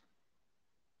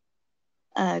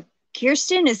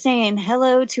 Kirsten is saying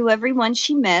hello to everyone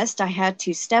she missed. I had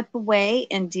to step away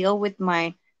and deal with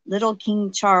my little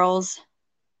King Charles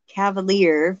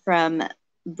Cavalier from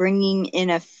bringing in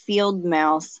a field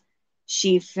mouse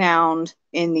she found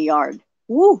in the yard.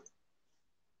 Woo!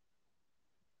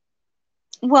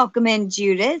 Welcome in,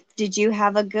 Judith. Did you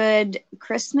have a good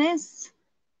Christmas?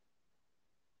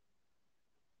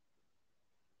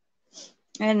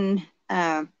 And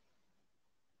can't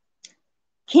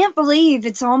believe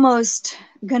it's almost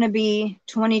going to be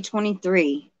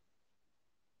 2023.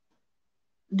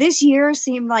 This year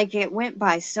seemed like it went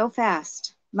by so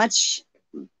fast, much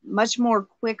more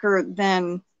quicker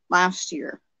than last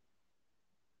year.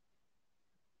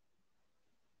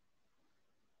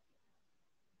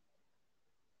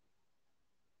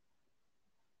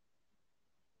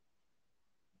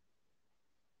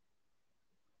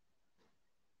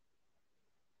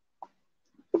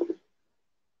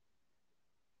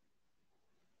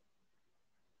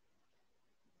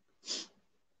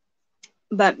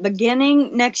 But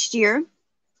beginning next year,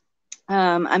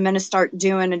 I'm going to start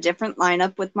doing a different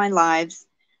lineup with my lives.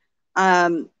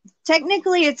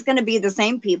 Technically, it's going to be the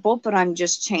same people, but I'm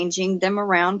just changing them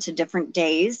around to different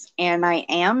days. And I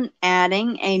am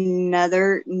adding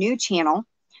another new channel.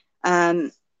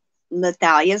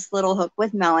 Lethaleya's Little Hook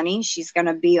with Melanie. She's going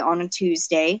to be on a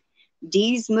Tuesday.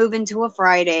 Dee's moving to a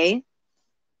Friday.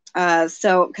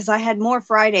 So, because I had more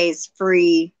Fridays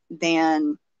free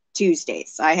than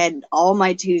Tuesdays. I had all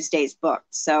my Tuesdays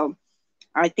booked. So,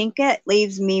 I think it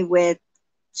leaves me with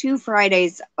 2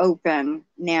 Fridays open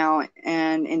now,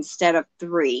 and instead of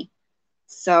 3.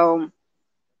 So,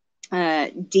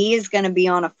 Dee is going to be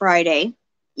on a Friday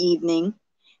evening.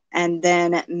 And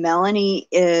then Melanie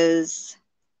is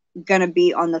going to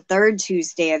be on the third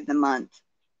Tuesday of the month.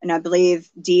 And I believe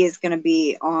D is going to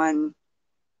be on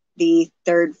the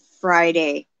third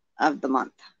Friday of the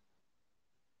month.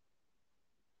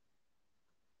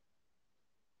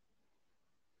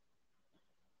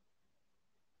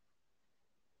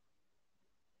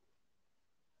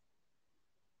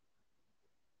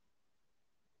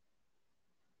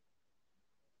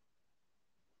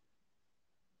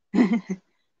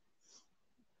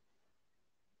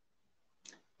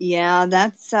 Yeah,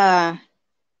 that's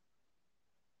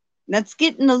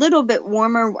getting a little bit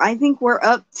warmer. I think we're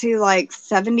up to like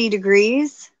 70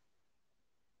 degrees.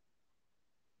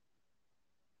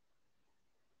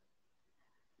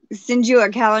 Send you a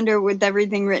calendar with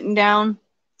everything written down.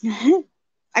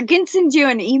 I can send you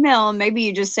an email and maybe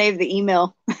you just save the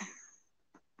email.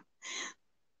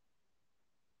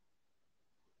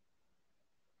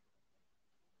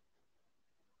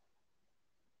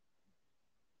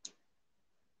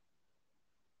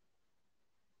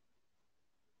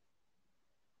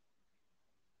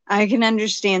 I can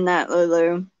understand that,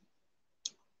 Lulu.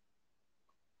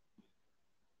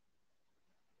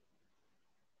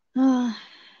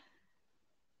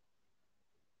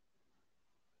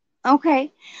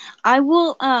 Okay.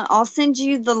 I'll send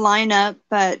you the lineup,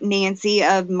 Nancy,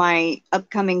 of my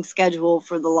upcoming schedule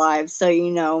for the live, so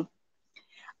you know.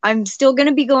 I'm still going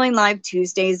to be going live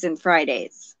Tuesdays and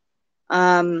Fridays.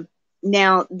 Now,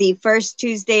 the first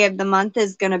Tuesday of the month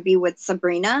is going to be with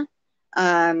Sabrina.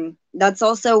 That's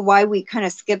also why we kind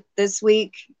of skipped this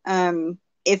week.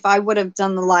 If I would have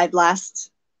done the live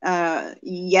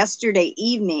yesterday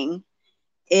evening,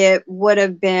 it would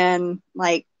have been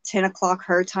like 10 o'clock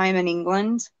her time in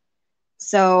England.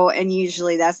 So, and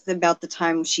usually that's about the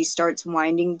time she starts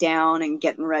winding down and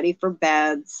getting ready for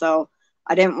bed. So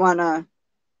I didn't want to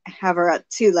have her up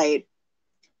too late.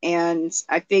 And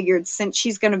I figured since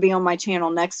she's going to be on my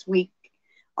channel next week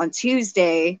on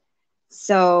Tuesday,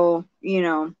 so, you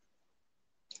know,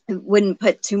 it wouldn't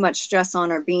put too much stress on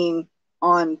her being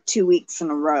on 2 weeks in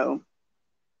a row.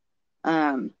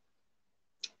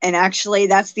 And actually,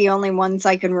 that's the only ones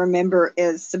I can remember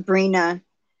is Sabrina,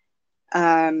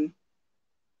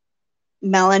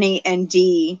 Melanie, and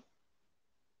Dee.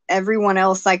 Everyone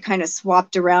else I kind of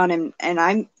swapped around, and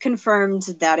I'm confirmed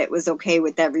that it was okay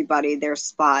with everybody, their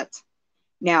spot.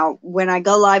 Now, when I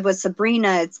go live with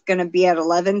Sabrina, it's going to be at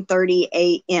 11:30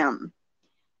 a.m.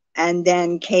 And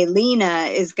then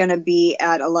Kaylina is going to be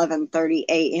at 11:30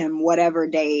 a.m. whatever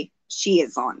day she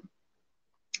is on.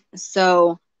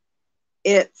 So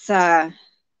it's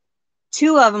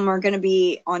two of them are going to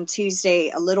be on Tuesday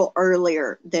a little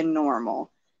earlier than normal,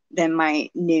 than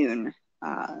my noon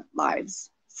lives.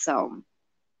 So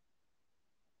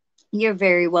you're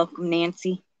very welcome,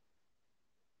 Nancy.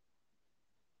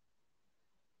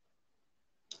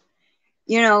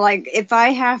 You know, like if I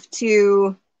have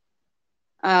to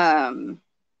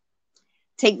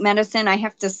take medicine, I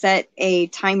have to set a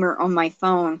timer on my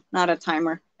phone, not a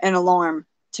timer, an alarm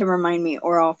to remind me,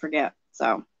 or I'll forget.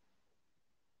 So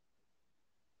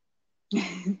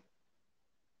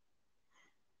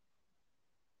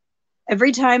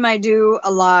every time I do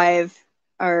a live,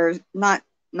 or not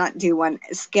do one,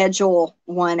 schedule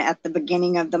one at the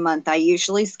beginning of the month, I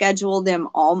usually schedule them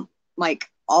all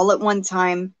at one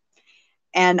time,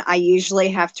 and I usually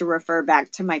have to refer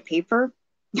back to my paper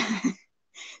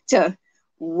to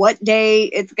what day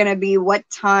it's going to be, what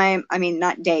time, I mean,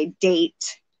 not day,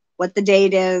 date, what the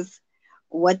date is,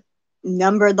 what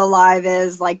number the live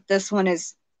is. Like this one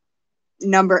is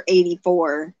number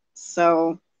 84.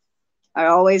 So I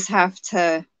always have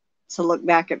to look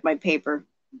back at my paper.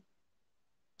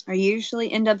 I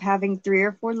usually end up having 3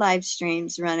 or 4 live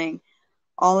streams running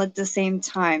all at the same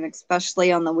time,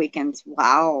 especially on the weekends.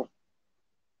 Wow.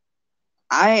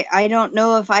 I don't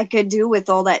know if I could do with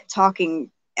all that talking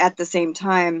at the same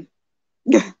time.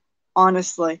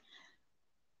 Honestly,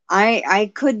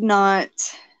 I could not.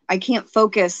 I can't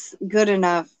focus good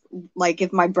enough. Like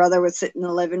if my brother was sitting in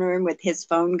the living room with his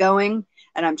phone going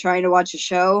and I'm trying to watch a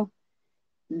show,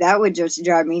 that would just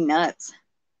drive me nuts.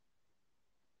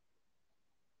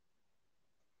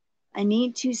 I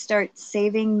need to start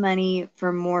saving money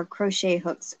for more crochet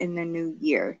hooks in the new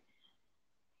year.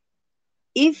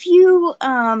 If you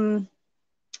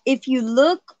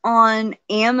look on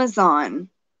Amazon,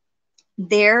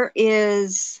 there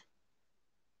is,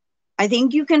 I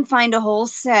think you can find a whole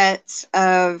set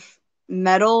of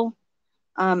metal,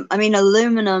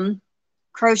 aluminum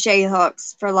crochet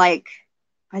hooks for like,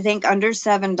 I think under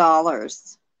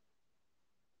 $7.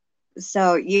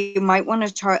 So you might want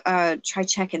to try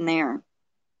checking there.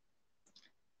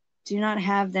 Do not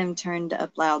have them turned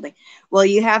up loudly. Well,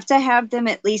 you have to have them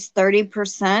at least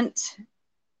 30%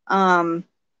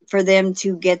 for them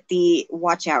to get the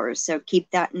watch hours. So keep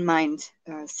that in mind,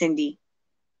 Cindy.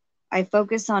 I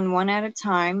focus on one at a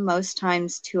time, most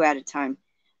times two at a time.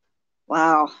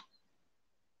 Wow.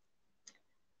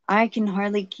 I can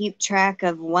hardly keep track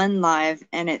of one live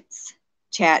and it's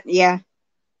chat. Yeah.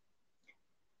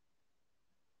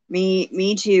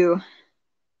 Me too.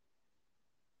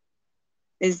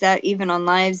 Is that even on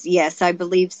lives? Yes, I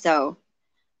believe so.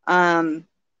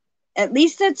 At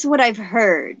least that's what I've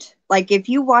heard. Like if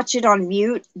you watch it on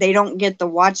mute, they don't get the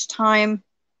watch time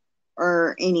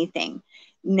or anything.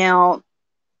 Now,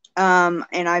 and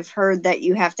I've heard that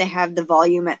you have to have the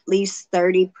volume at least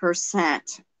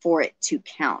 30% for it to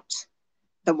count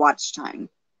the watch time.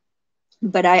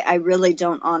 But I really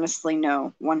don't honestly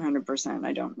know 100%.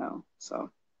 I don't know.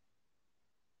 So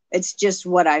it's just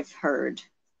what I've heard.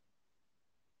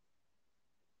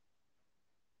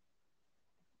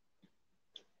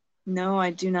 No, I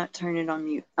do not turn it on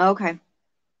mute. Okay.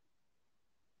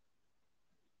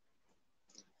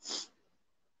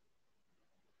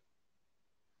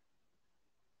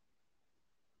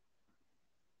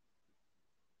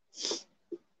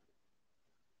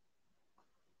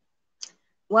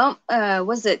 Well,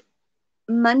 was it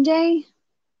Monday?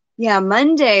 Yeah,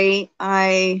 Monday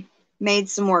I made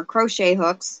some more crochet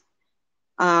hooks.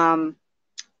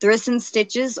 Thryss In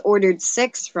Stitches ordered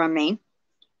 6 from me,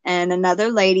 and another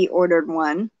lady ordered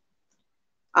 1.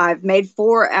 I've made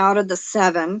 4 out of the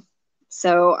 7,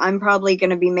 so I'm probably going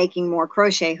to be making more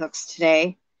crochet hooks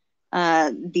today.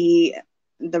 The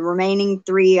remaining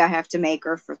 3 I have to make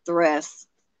are for Thryss.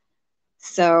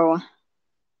 So,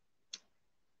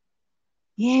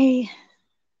 yay.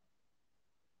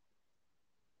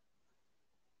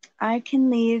 I can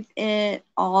leave it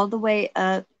all the way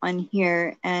up on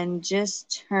here and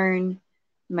just turn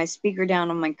my speaker down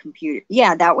on my computer.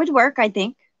 Yeah, that would work, I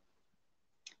think.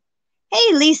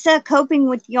 Hey, Lisa, coping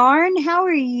with yarn. How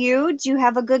are you? Did you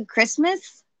have a good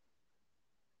Christmas?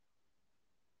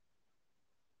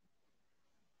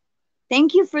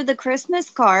 Thank you for the Christmas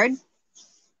card.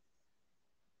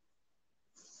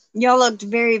 Y'all looked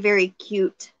very, very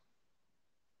cute.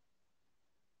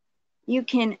 You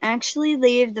can actually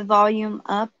leave the volume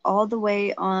up all the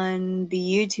way on the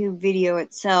YouTube video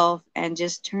itself and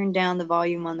just turn down the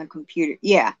volume on the computer.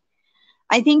 Yeah,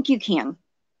 I think you can.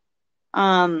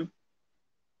 I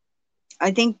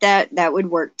think that would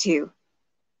work too.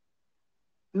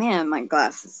 Man, my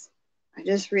glasses. I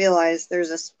just realized there's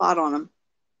a spot on them.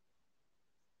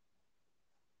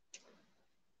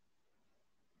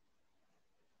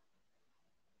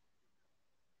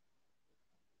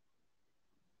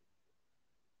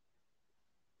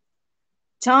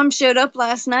 Tom showed up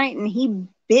last night and he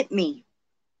bit me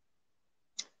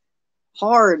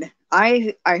hard.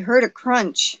 I heard a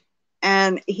crunch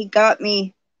and he got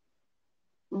me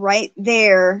right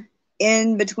there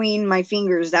in between my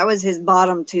fingers. That was his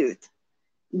bottom tooth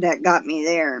that got me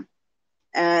there.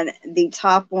 And the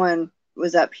top one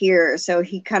was up here. So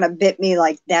he kind of bit me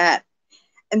like that.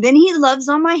 And then he loves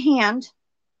on my hand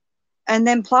and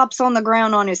then plops on the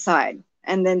ground on his side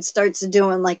and then starts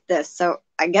doing like this. So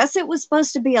I guess it was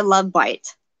supposed to be a love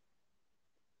bite.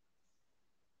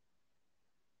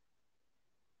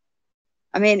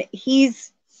 I mean,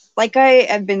 he's like I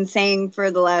have been saying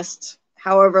for the last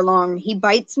however long, he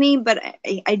bites me, but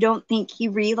I don't think he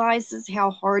realizes how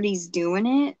hard he's doing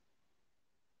it.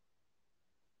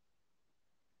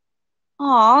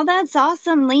 Oh, that's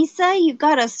awesome, Lisa. You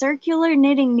got a circular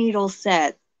knitting needle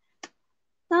set.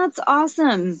 That's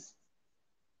awesome.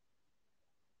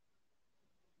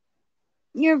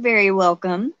 You're very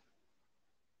welcome.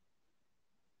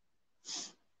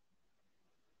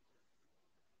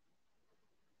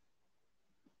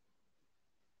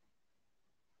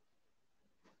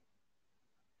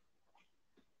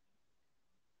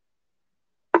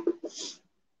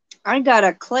 I got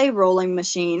a clay rolling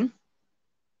machine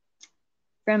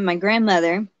from my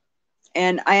grandmother,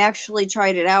 and I actually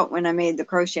tried it out when I made the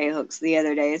crochet hooks the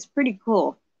other day. It's pretty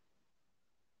cool.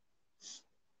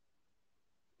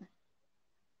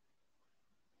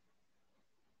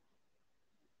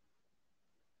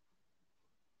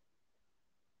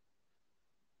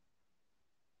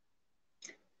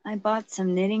 I bought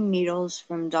some knitting needles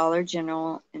from Dollar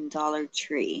General and Dollar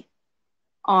Tree.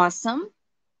 Awesome.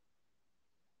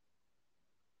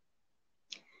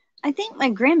 I think my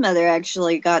grandmother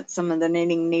actually got some of the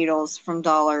knitting needles from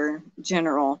Dollar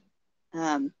General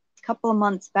a couple of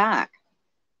months back.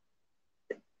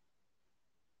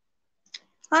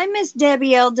 Hi, Miss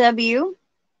Debbie LW.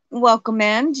 Welcome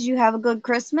in. Did you have a good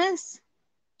Christmas?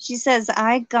 She says,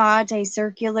 I got a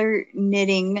circular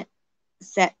knitting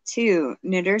set too.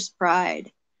 Knitter's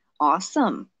Pride.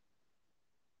 Awesome.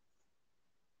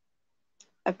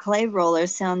 A clay roller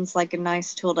sounds like a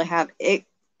nice tool to have. It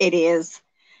is.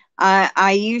 I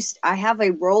have a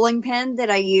rolling pin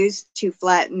that I use to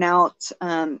flatten out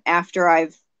after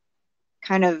I've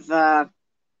kind of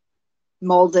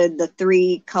molded the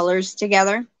 3 colors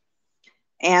together.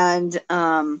 And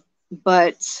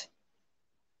but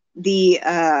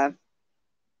the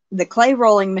clay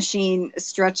rolling machine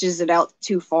stretches it out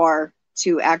too far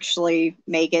to actually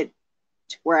make it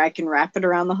to where I can wrap it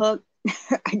around the hook.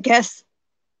 I guess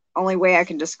only way I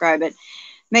can describe it.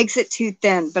 Makes it too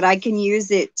thin, but I can use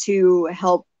it to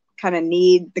help kind of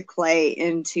knead the clay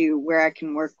into where I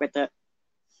can work with it.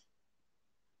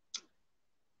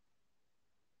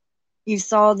 You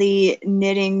saw the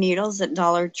knitting needles at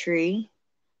Dollar Tree.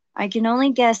 I can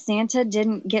only guess Santa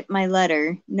didn't get my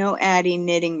letter. No Addie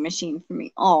knitting machine for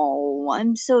me. Oh,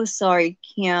 I'm so sorry,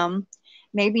 Kim.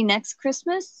 Maybe next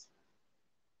Christmas?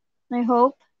 I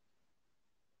hope.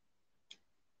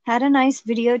 Had a nice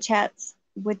video chats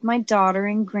with my daughter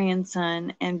and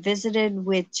grandson and visited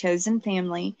with chosen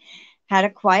family. Had a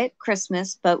quiet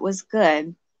Christmas, but was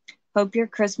good. Hope your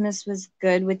Christmas was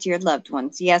good with your loved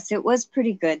ones. Yes, it was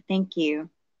pretty good. Thank you.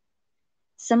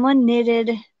 Someone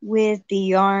knitted with the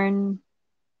yarn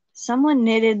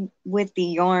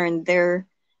there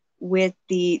with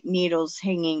the needles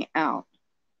hanging out.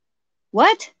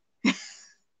 What?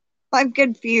 I'm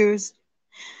confused.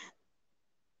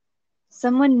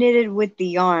 Someone knitted with the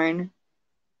yarn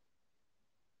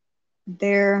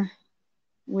there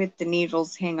with the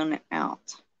needles hanging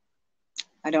out.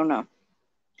 I don't know.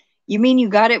 You mean you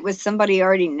got it with somebody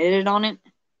already knitted on it?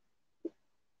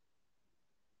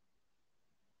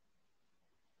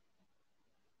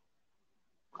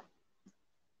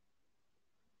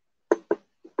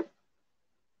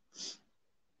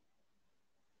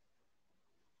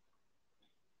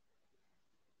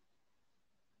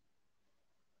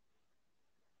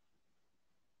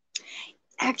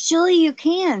 Actually, you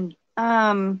can.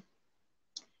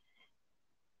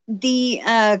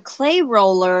 The clay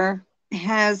roller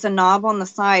has a knob on the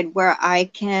side where I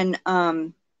can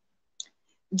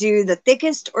do the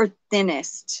thickest or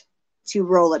thinnest to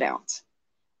roll it out.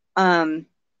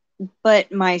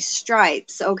 But my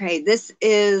stripes, okay, this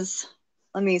is,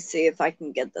 let me see if I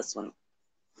can get this one.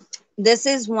 This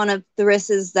is one of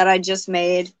Thryss's that I just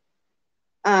made.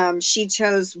 She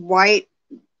chose white.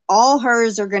 All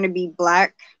hers are going to be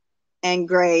black and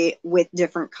gray with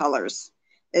different colors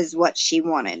is what she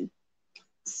wanted.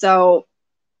 So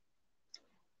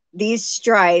these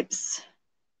stripes,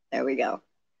 there we go.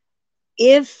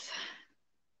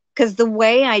 Because the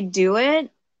way I do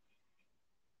it,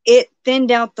 it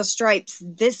thinned out the stripes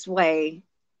this way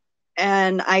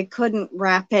and I couldn't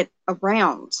wrap it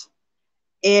around.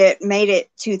 It made it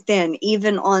too thin,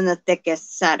 even on the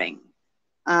thickest setting.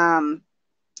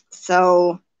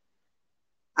 So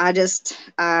I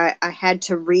had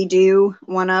to redo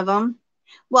one of them.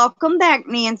 Welcome back,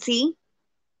 Nancy.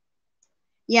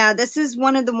 Yeah, this is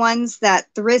one of the ones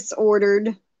that Thryss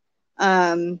ordered.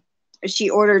 She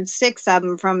ordered 6 of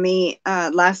them from me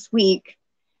last week.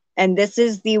 And this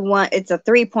is the one, it's a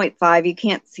 3.5. You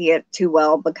can't see it too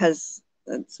well because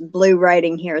it's blue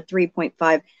writing here,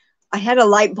 3.5. I had a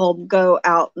light bulb go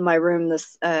out in my room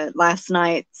this last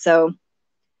night. So,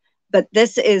 but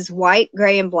this is white,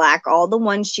 gray, and black. All the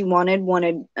ones she wanted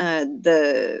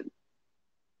the,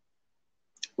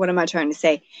 what am I trying to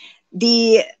say?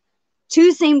 The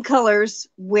 2 same colors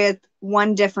with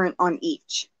 1 different on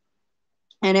each.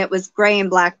 And it was gray and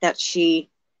black that she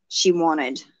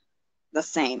wanted the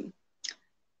same.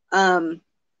 And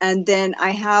then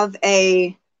I have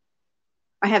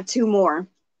 2 more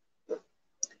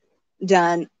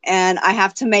done, and I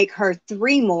have to make her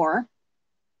 3 more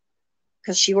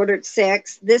because she ordered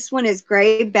 6. This one is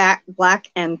gray,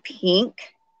 black, and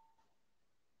pink.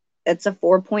 It's a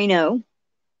 4.0.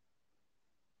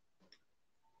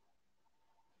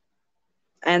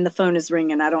 And the phone is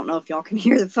ringing. I don't know if y'all can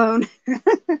hear the phone.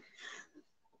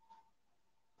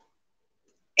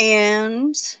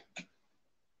 And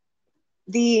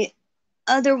the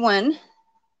other one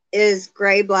is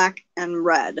gray, black, and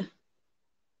red.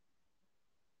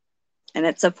 And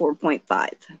it's a 4.5.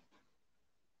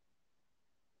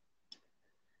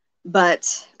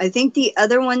 But I think the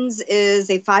other ones is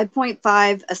a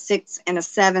 5.5, a 6, and a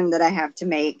 7 that I have to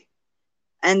make.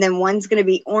 And then one's going to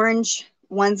be orange.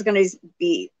 One's going to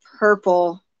be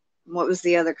purple. What was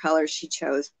the other color she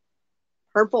chose?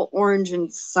 Purple, orange,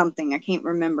 and something. I can't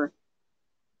remember.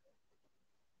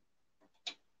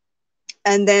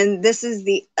 And then this is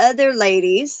the other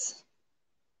ladies.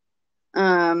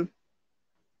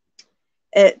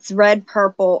 It's red,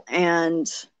 purple, and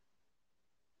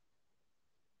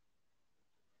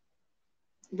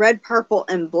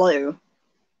blue.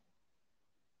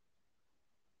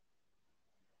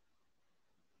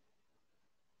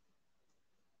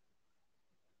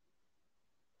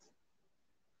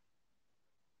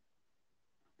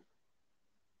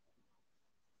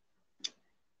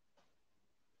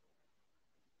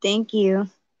 Thank you,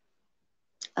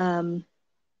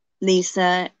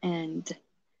 Lisa, and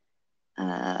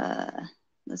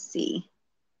let's see,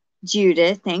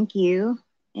 Judith, thank you,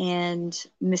 and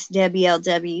Miss Debbie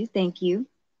LW, thank you.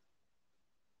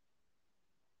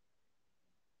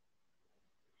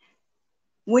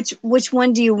 Which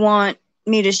one do you want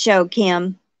me to show,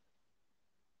 Kim?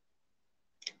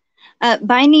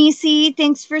 Bye, Nisi.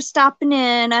 Thanks for stopping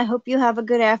in. I hope you have a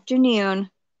good afternoon.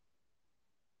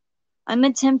 I'm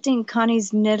attempting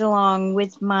Connie's knit along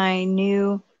with my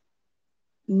new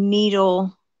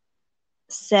needle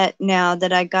set now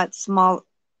that I got smaller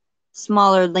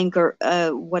link, or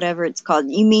whatever it's called.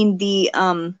 You mean the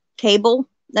cable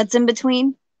that's in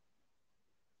between?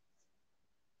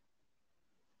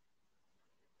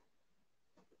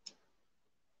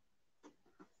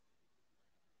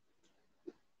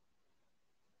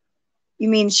 You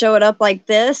mean show it up like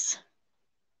this?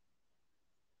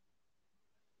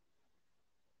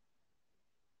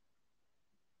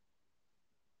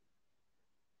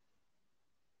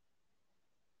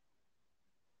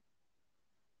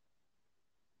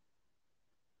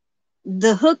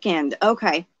 The hook end.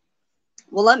 Okay.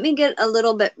 Well, let me get a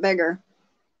little bit bigger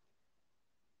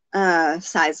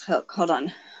size hook. Hold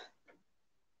on.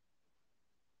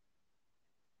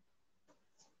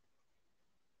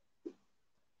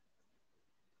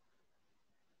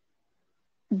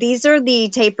 These are the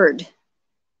tapered.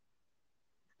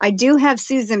 I do have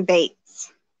Susan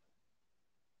Bates.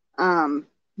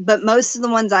 But most of the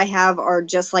ones I have are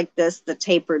just like this, the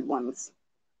tapered ones.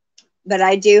 But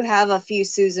I do have a few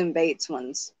Susan Bates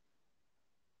ones,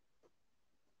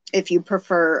 if you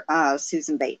prefer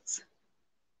Susan Bates.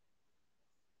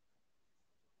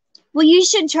 Well, you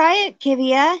should try it,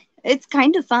 Kivia. It's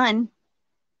kind of fun.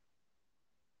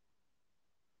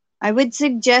 I would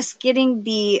suggest getting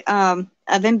the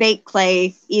oven baked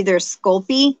clay, either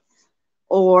Sculpey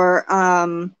or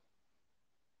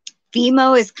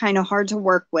Fimo is kind of hard to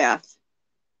work with.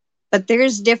 But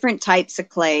there's different types of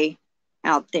clay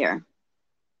out there.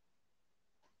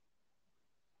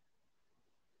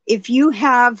 If you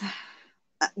have,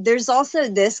 there's also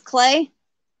this clay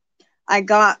I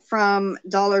got from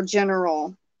Dollar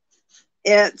General.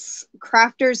 It's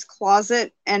Crafter's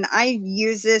Closet, and I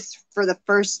use this for the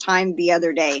first time the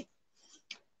other day.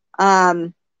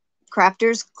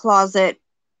 Crafter's Closet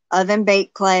oven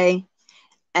baked clay,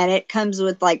 and it comes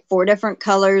with like 4 different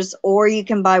colors, or you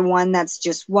can buy one that's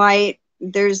just white.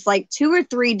 There's like 2 or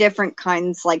 3 different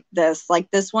kinds like this. Like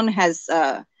this one has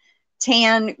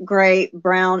tan, gray,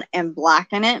 brown, and black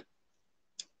in it.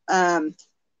 Now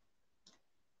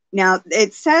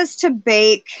it says to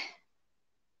bake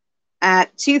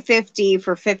at 250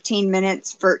 for 15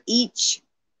 minutes for each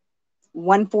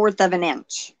 1/4 of an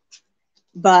inch.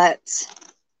 But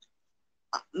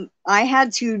I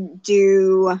had to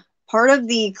do part of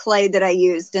the clay that I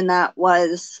used, and that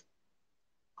was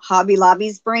Hobby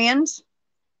Lobby's brand,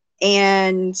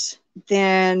 and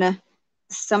then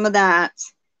some of that.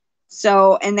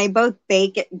 So, and they both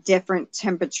bake at different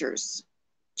temperatures.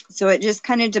 So it just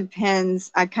kind of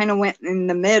depends. I kind of went in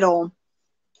the middle.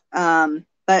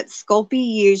 But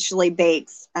Sculpey usually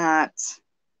bakes at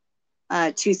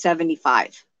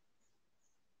 275.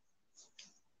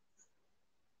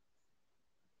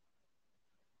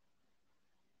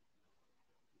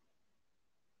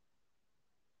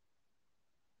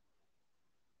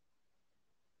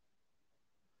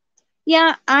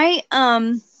 Yeah, I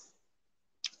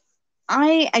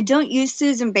don't use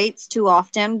Susan Bates too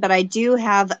often, but I do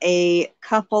have a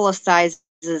couple of sizes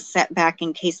set back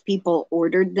in case people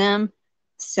ordered them.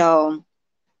 So,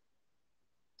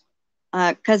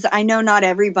 because I know not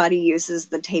everybody uses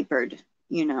the tapered,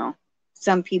 you know.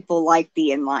 Some people like the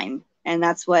inline, and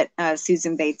that's what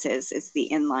Susan Bates is. It's the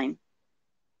inline.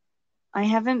 I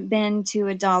haven't been to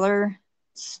a dollar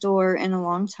store in a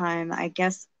long time. I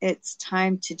guess it's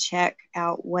time to check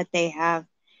out what they have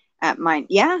at mine.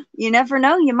 Yeah, you never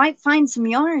know. You might find some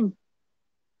yarn.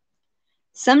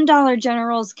 Some Dollar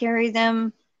Generals carry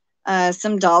them.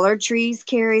 Some Dollar Trees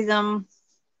carry them.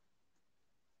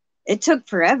 It took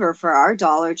forever for our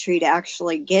Dollar Tree to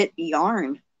actually get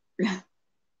yarn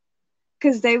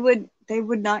because they would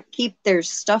not keep their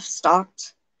stuff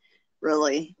stocked.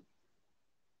 really.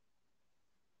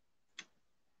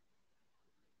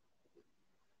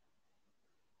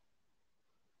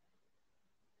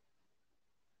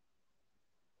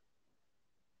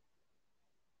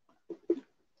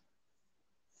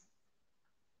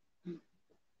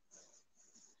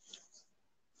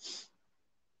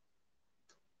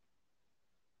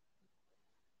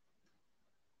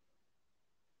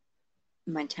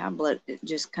 My tablet, it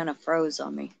just kind of froze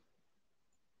on me.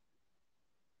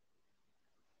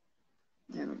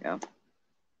 There we go.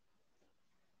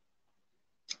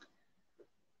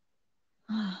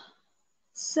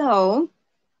 So,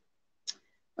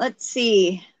 let's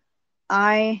see.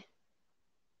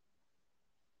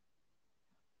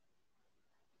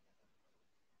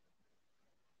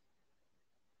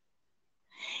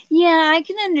 Yeah, I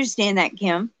can understand that,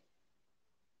 Kim.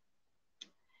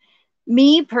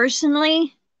 Me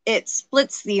personally, it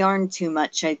splits the yarn too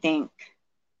much, I think,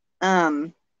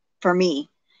 for me.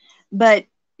 But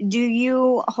do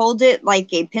you hold it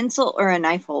like a pencil or a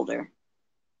knife holder?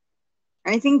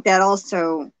 I think that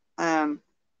also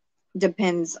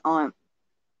depends on.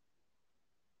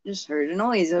 Just heard a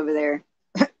noise over there.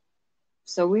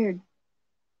 So weird.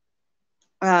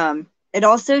 It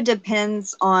also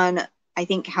depends on, I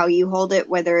think, how you hold it,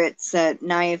 whether it's a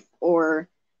knife or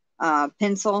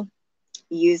pencil,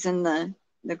 using the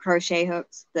crochet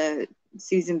hooks, the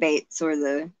Susan Bates or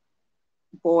the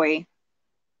boy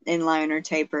inline or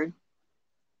tapered.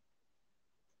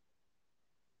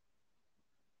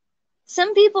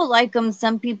 Some people like them,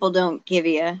 some people don't, give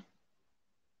you.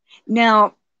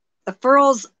 Now, the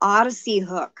Furls Odyssey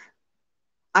hook.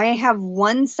 I have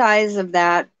one size of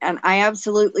that, and I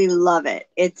absolutely love it.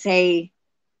 It's a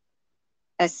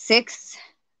 6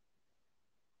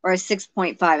 or a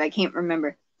 6.5. I can't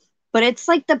remember. But it's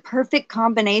like the perfect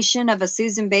combination of a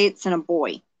Susan Bates and a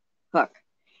boy hook.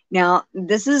 Now,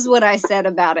 this is what I said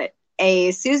about it.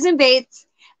 A Susan Bates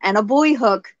and a boy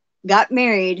hook got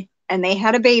married, and they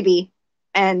had a baby,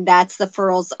 and that's the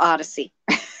Furls Odyssey.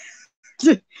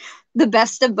 The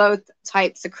best of both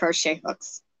types of crochet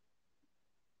hooks.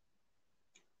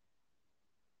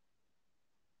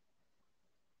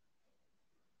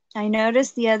 I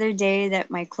noticed the other day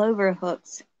that my clover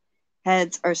hooks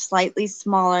heads are slightly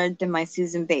smaller than my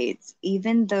Susan Bates,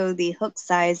 even though the hook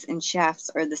size and shafts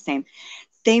are the same.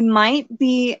 They might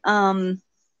be done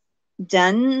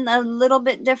a little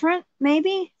bit different,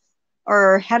 maybe,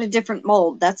 or had a different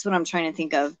mold. That's what I'm trying to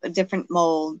think of. A different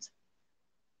mold.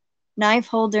 Knife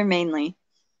holder mainly.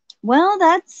 Well,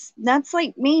 that's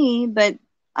like me, but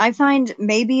I find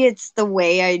maybe it's the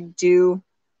way I do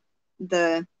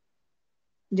it.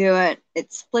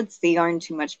 It splits the yarn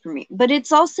too much for me. But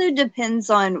it also depends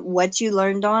on what you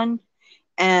learned on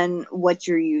and what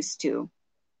you're used to.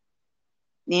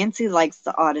 Nancy likes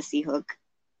the Odyssey hook,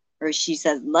 or she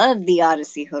says, love the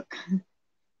Odyssey hook.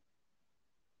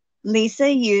 Lisa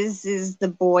uses the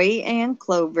boy and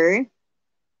clover,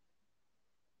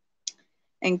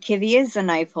 and Kivy is a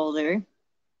knife holder.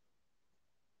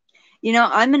 You know,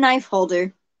 I'm a knife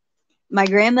holder. My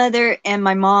grandmother and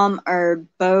my mom are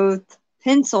both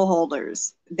pencil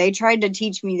holders. They tried to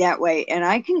teach me that way, and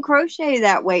I can crochet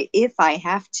that way if I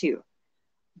have to.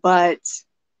 But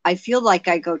I feel like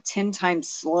I go 10 times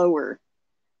slower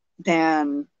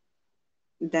than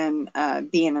being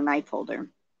a knife holder.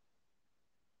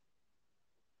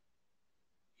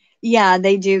 Yeah,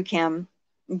 they do, Kim.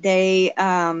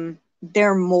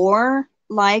 They're more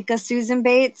like a Susan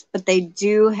Bates, but they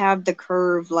do have the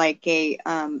curve like a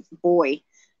boy.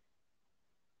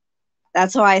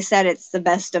 That's why I said it's the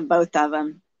best of both of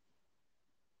them.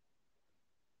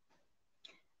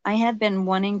 I have been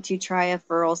wanting to try a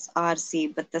Furls Odyssey,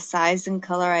 but the size and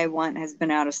color I want has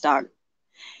been out of stock.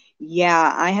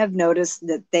 Yeah, I have noticed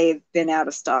that they've been out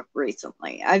of stock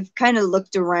recently. I've kind of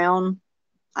looked around.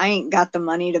 I ain't got the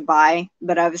money to buy,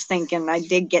 but I was thinking I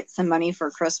did get some money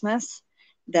for Christmas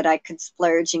that I could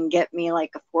splurge and get me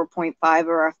like a 4.5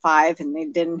 or a 5, and they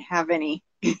didn't have any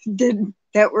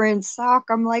that were in stock.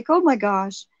 I'm like, oh my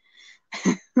gosh.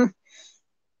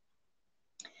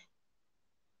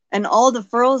 And all the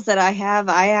furls that I have,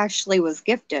 I actually was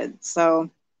gifted. So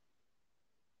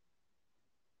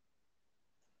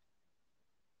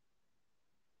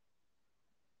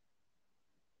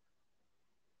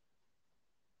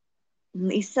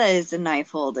Lisa is a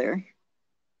knife holder.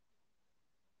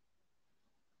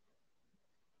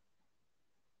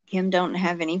 Kim don't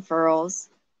have any furls.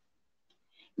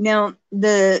 Now,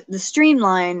 the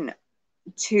streamline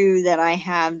two that I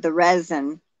have, the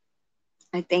resin,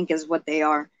 I think is what they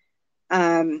are.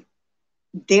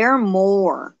 They're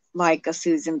more like a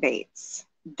Susan Bates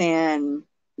than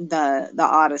the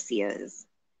Odyssey is.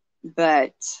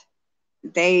 but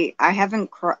I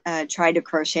haven't tried to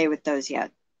crochet with those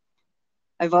yet.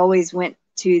 I've always went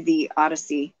to the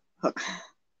Odyssey hook.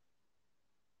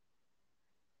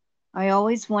 I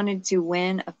always wanted to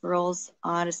win a Furls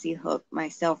Odyssey hook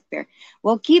myself, Bear.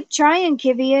 Well, keep trying,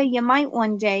 Kivia. You might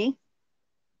one day.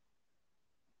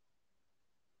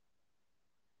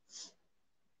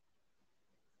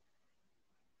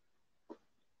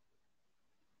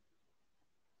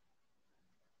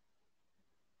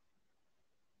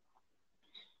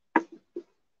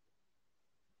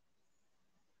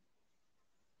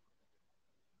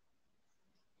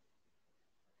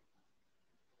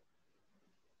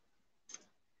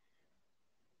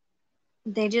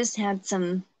 They just had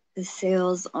some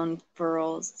sales on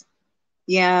Furls.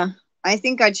 Yeah, I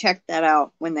think I checked that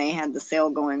out when they had the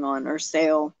sale going on, or a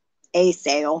sale.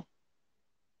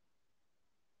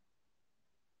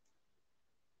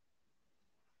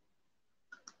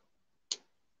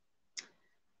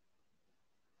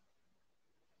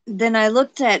 Then I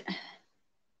looked at, I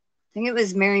think it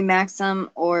was Mary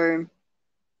Maxim or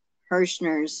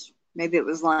Hirschner's, maybe it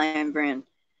was Lion Brand.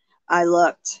 I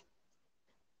looked,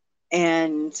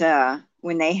 and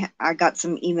when I got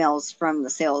some emails from the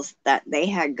sales that they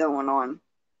had going on,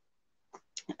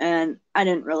 and I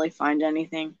didn't really find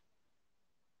anything.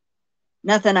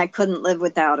 Nothing I couldn't live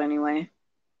without anyway.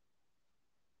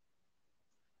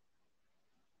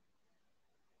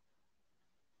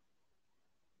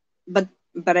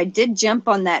 But I did jump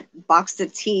on that box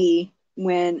of tea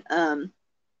when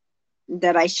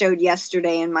that I showed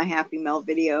yesterday in my Happy Mail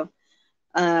video.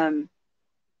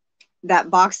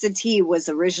 That box of tea was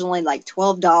originally like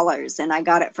 $12, and I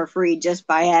got it for free just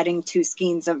by adding 2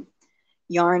 skeins of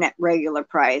yarn at regular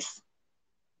price.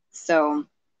 So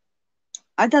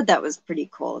I thought that was pretty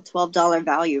cool. $12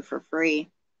 value for free.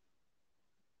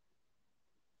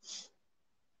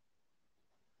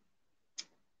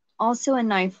 Also a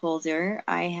knife holder.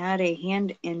 I had a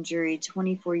hand injury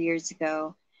 24 years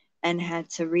ago and had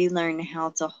to relearn how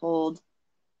to hold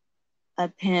a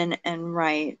pen and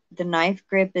write. The knife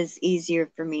grip is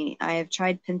easier for me. I have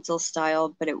tried pencil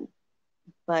style, but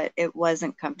it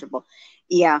wasn't comfortable.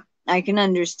 Yeah, I can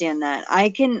understand that. I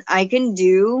can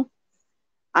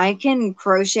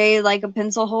crochet like a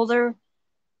pencil holder,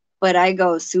 but I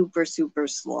go super, super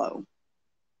slow.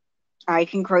 I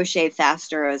can crochet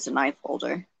faster as a knife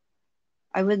holder.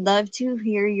 I would love to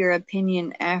hear your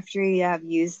opinion after you have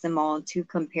used them all to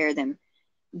compare them.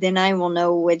 Then I will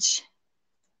know which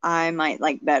I might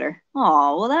like better.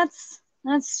 Oh, well, that's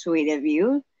sweet of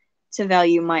you to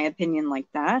value my opinion like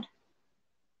that.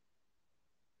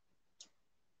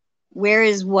 Where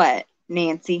is what,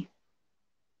 Nancy?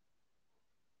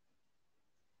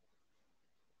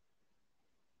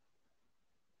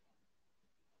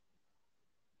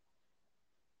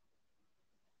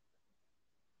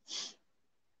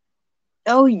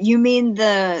 Oh, you mean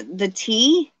the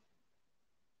tea?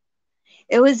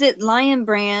 It was at Lion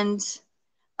Brand.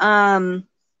 On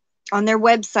their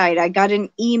website, I got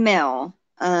an email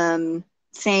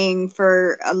saying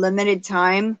for a limited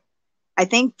time, I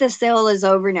think the sale is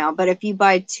over now, but if you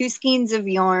buy 2 skeins of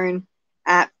yarn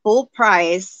at full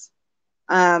price,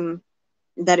 that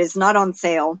is not on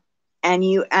sale, and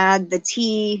you add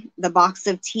the box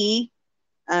of tea,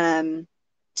 to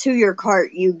your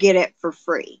cart, you get it for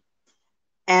free.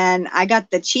 And I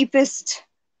got the cheapest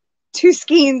 2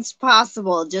 skeins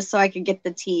possible just so I could get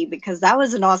the tea, because that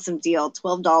was an awesome deal.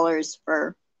 $12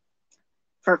 for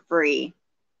free.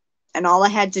 And all I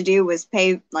had to do was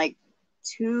pay like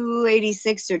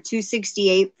 $2.86 or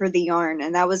 $2.68 for the yarn,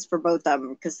 and that was for both of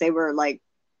them because they were like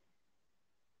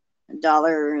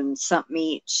 $1 and something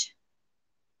each.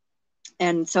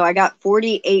 And so I got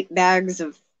 48 bags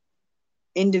of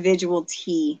individual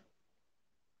tea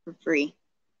for free.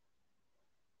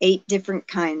 8 different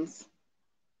kinds.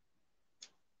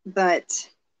 But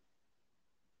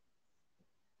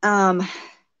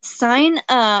sign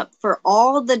up for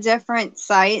all the different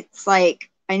sites.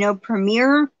 Like, I know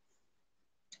Premier,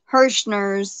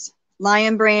 Hirschner's,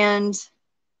 Lion Brand.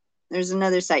 There's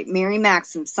another site, Mary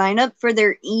Maxim. Sign up for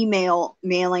their email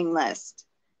mailing list.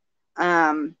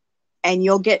 And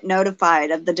you'll get notified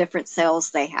of the different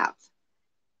sales they have.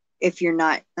 If you're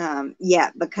not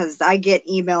yet, because I get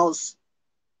emails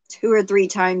 2 or 3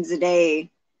 times a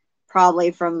day,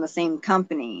 probably from the same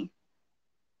company.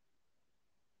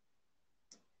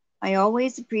 I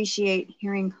always appreciate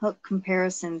hearing hook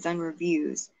comparisons and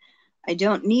reviews. I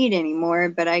don't need any more,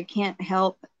 but I can't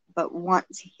help but want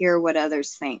to hear what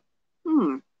others think.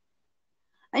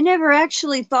 I never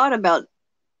actually thought about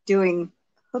doing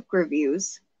hook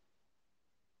reviews.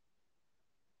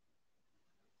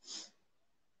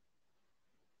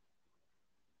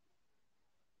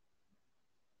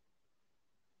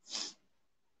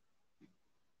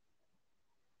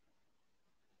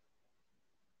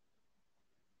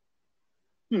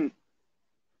 Hmm.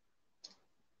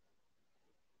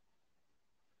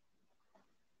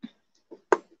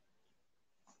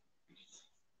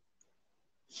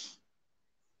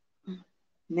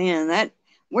 Man, that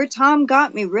where Tom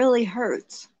got me really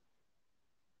hurts.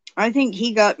 I think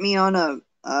he got me on a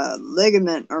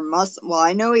ligament or muscle. Well,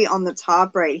 I know he on the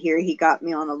top right here, he got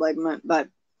me on a ligament, but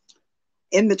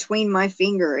in between my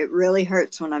finger, it really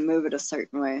hurts when I move it a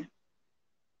certain way.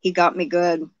 He got me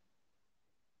good.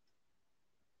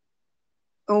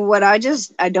 What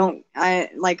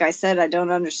like I said, I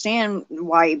don't understand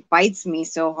why he bites me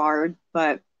so hard,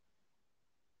 but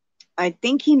I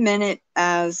think he meant it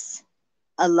as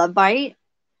a love bite,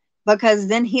 because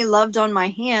then he loved on my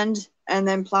hand and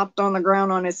then plopped on the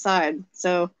ground on his side.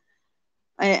 So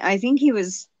I think he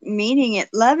was meaning it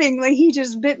lovingly. He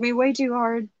just bit me way too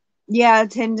hard. Yeah,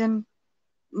 tendon,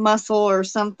 muscle, or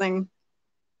something.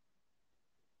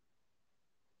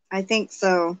 I think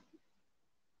so.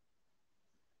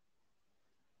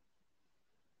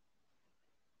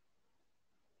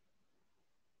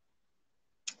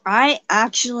 I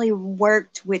actually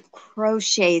worked with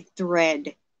crochet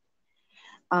thread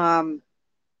um,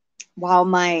 while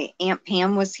my Aunt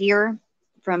Pam was here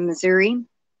from Missouri.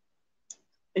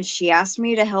 She asked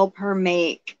me to help her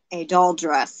make a doll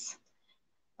dress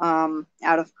out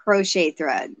of crochet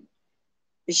thread.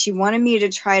 She wanted me to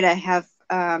try to have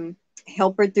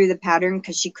help her through the pattern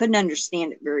because she couldn't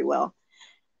understand it very well.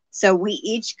 So we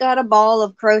each got a ball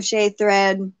of crochet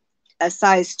thread, a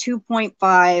size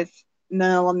 2.5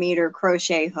 millimeter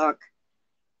crochet hook,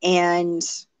 and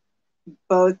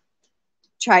both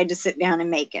tried to sit down and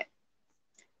make it.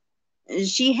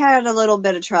 She had a little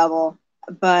bit of trouble,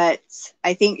 but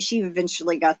I think she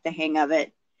eventually got the hang of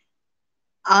it.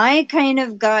 I kind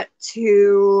of got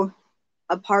to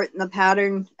a part in the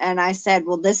pattern and I said,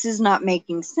 well, this is not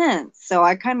making sense. So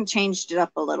I kind of changed it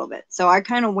up a little bit. So I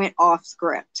kind of went off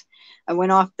script. I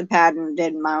went off the pattern and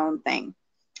did my own thing.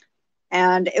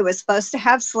 And it was supposed to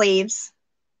have sleeves.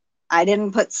 I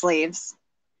didn't put sleeves,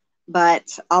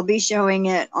 but I'll be showing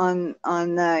it on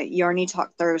the Yarny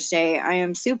Talk Thursday. I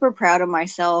am super proud of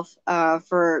myself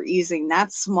for using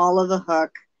that small of a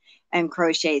hook and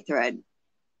crochet thread.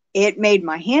 It made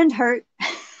my hand hurt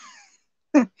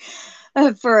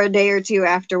for a day or two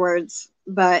afterwards,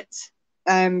 but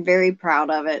I'm very proud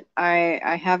of it.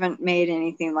 I haven't made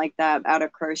anything like that out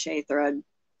of crochet thread.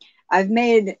 I've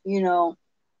made,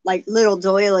 like little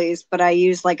doilies, but I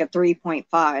use like a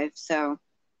 3.5. So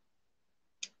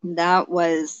that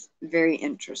was very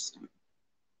interesting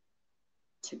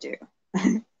to do.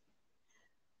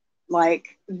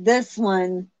 Like this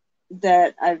one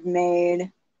that I've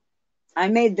made, I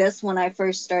made this when I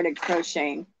first started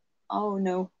crocheting. Oh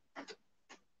no.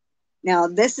 Now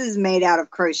this is made out of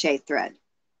crochet thread,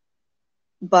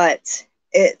 but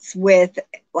it's with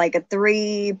like a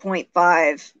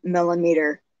 3.5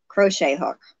 millimeter crochet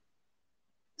hook.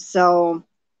 So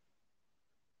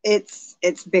it's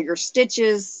bigger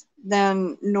stitches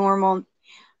than normal.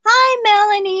 Hi,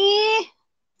 Melanie.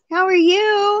 How are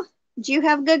you? Did you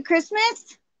have a good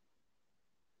Christmas?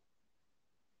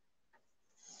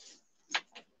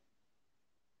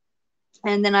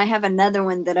 And then I have another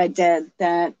one that I did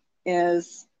that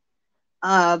is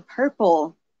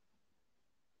purple,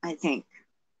 I think.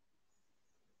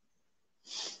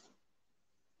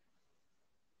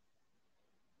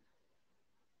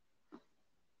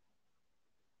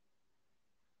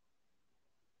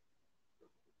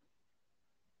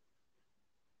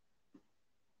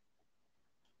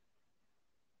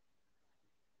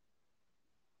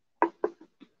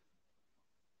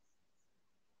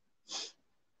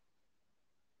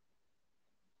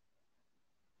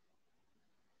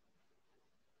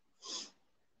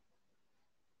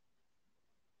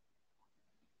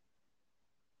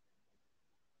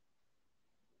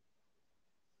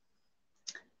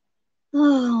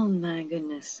 Oh my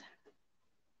goodness.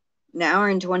 An hour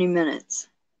and 20 minutes.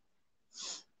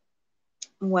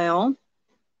 Well,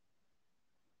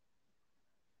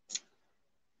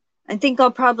 I think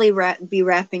I'll probably be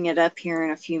wrapping it up here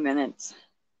in a few minutes.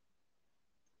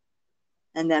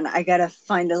 And then I gotta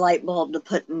find a light bulb to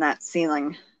put in that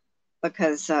ceiling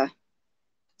because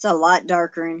it's a lot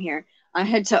darker in here. I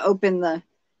had to open the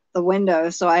window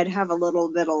so I'd have a little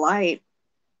bit of light.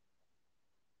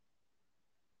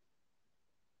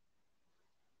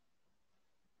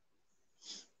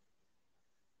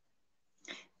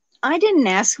 I didn't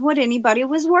ask what anybody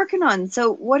was working on.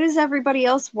 So what is everybody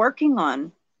else working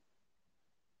on?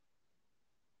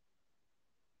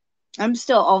 I'm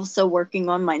still also working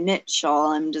on my knit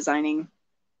shawl. I'm designing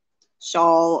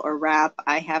shawl or wrap.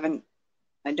 I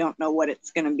don't know what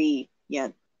it's going to be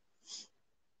yet.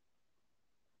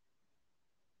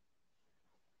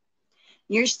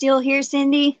 You're still here,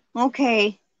 Cindy?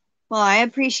 Okay. Well, I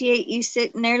appreciate you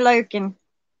sitting there lurking.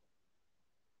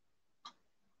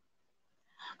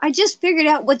 I just figured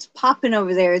out what's popping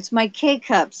over there. It's my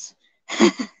K-cups.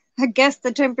 I guess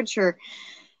the temperature,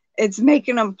 it's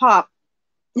making them pop.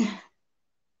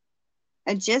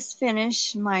 I just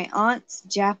finished my aunt's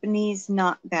Japanese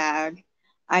knot bag.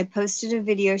 I posted a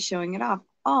video showing it off.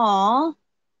 Aw.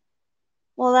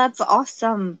 Well, that's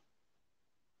awesome.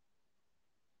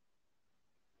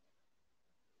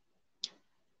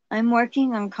 I'm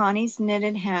working on Connie's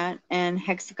knitted hat and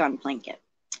hexagon blanket.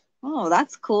 Oh,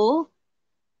 that's cool.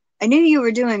 I knew you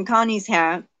were doing Connie's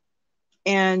hat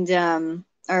and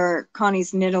or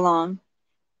Connie's knit along,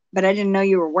 but I didn't know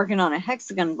you were working on a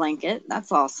hexagon blanket.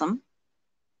 That's awesome.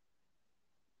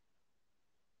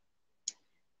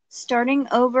 Starting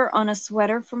over on a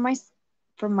sweater for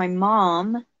my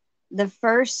mom. The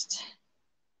first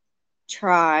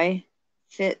try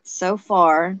fit so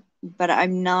far, but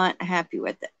I'm not happy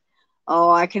with it.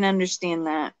 Oh, I can understand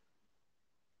that.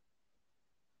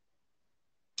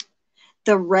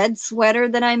 The red sweater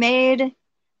that I made,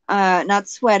 not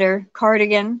sweater,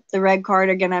 cardigan, the red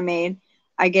cardigan I made,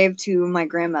 I gave to my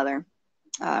grandmother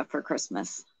for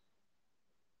Christmas.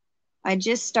 I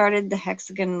just started the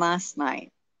hexagon last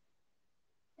night.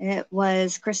 It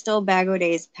was Crystal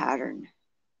Bagoday's pattern.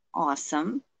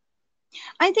 Awesome.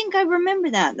 I think I remember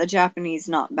that, the Japanese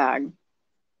knot bag.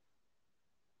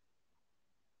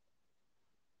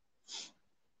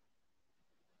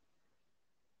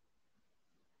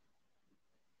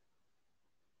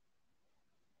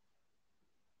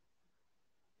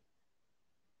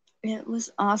 It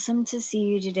was awesome to see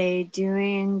you today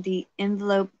doing the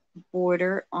envelope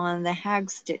border on the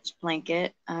hag stitch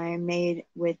blanket I made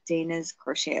with Dana's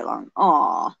crochet along.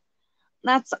 Aw,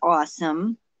 that's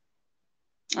awesome.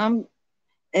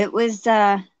 It was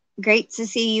great to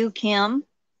see you, Kim.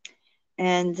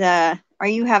 And are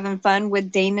you having fun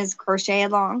with Dana's crochet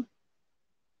along?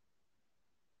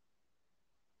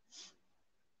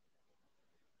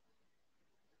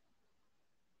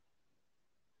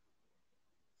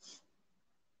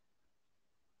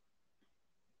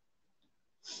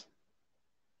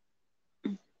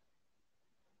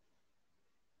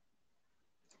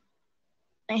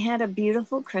 I had a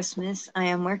beautiful Christmas. I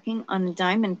am working on a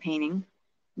diamond painting.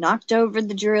 Knocked over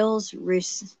the drills,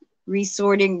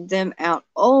 resorting them out.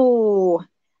 Oh,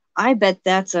 I bet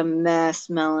that's a mess,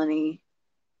 Melanie.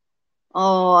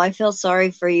 Oh, I feel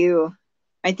sorry for you.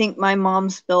 I think my mom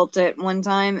spilt it one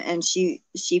time, and she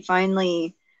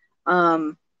finally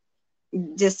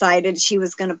decided she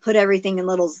was going to put everything in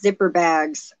little zipper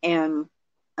bags and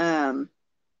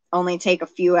only take a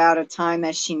few out of time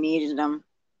as she needed them.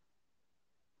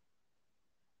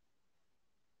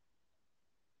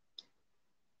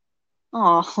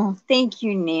 Oh, thank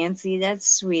you, Nancy. That's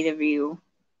sweet of you.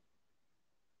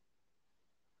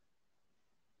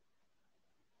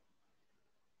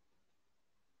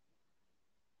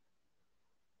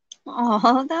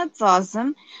 Oh, that's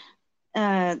awesome.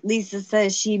 Lisa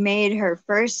says she made her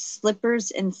first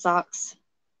slippers and socks.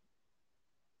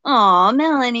 Oh,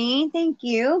 Melanie, thank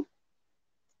you.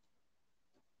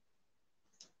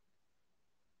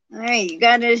 All right, you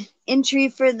got an entry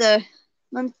for the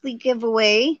monthly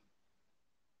giveaway.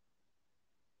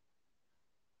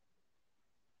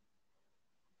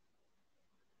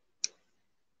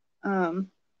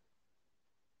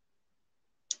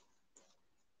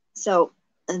 So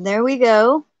there we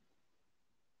go.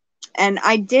 And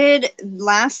I did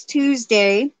last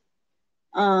Tuesday.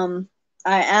 I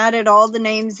added all the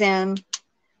names in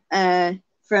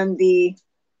from the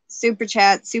super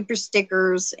chat, super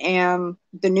stickers, and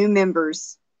the new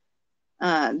members.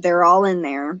 They're all in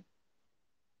there.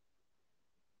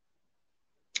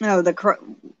 Oh, the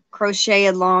crochet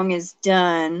along is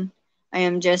done. I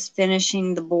am just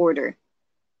finishing the border.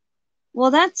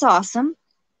 Well, that's awesome.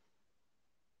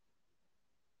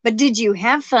 But did you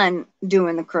have fun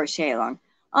doing the crochet along?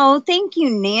 Oh, thank you,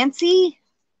 Nancy.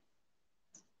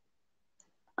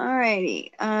 All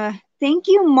righty. Thank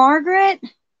you, Margaret.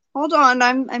 Hold on,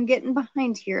 I'm getting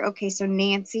behind here. Okay, so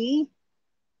Nancy.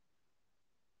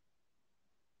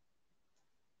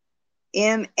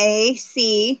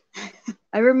 M-A-C.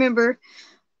 I remember.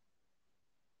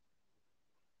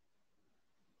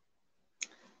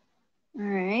 All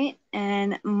right,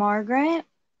 and Margaret.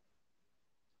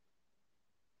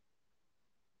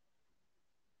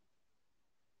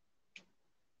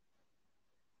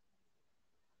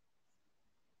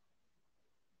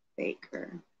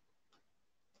 Baker.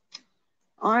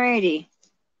 Alrighty.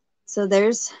 So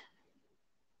there's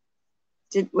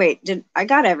did I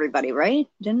got everybody, right?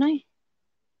 Didn't I?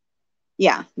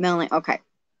 Yeah, Melanie. Okay.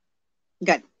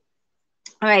 Good.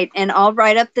 All right, and I'll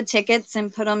write up the tickets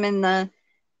and put them in the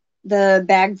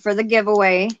bag for the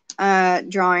giveaway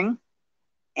drawing.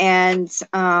 And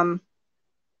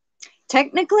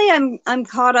technically I'm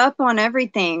caught up on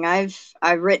everything. I've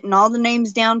written all the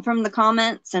names down from the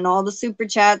comments and all the super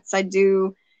chats I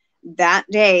do that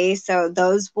day, so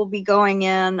those will be going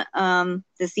in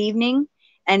this evening.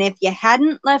 And if you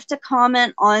hadn't left a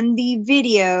comment on the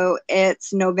video,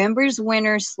 it's November's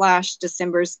winner /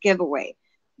 December's giveaway.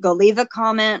 Go leave a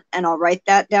comment and I'll write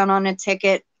that down on a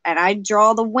ticket, and I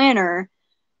draw the winner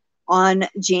on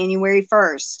January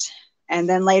 1st. And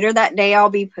then later that day, I'll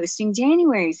be posting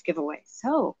January's giveaway.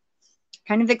 So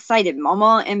kind of excited.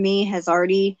 Mama and me has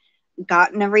already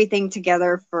gotten everything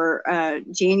together for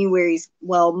January's.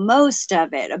 Well, most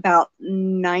of it, about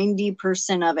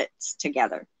 90% of it's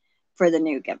together for the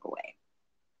new giveaway.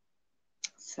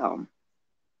 So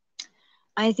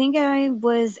I think I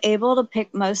was able to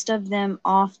pick most of them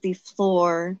off the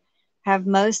floor, have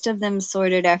most of them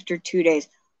sorted after 2 days.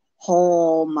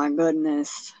 Oh my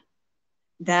goodness.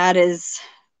 That's,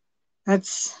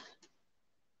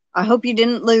 I hope you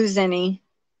didn't lose any.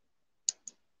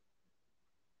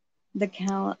 Okay,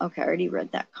 I already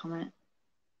read that comment.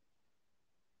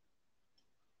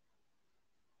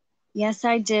 Yes,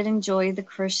 I did enjoy the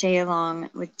crochet along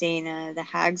with Dana. The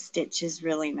hag stitch is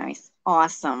really nice.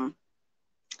 Awesome.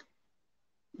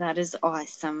 That is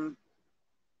awesome.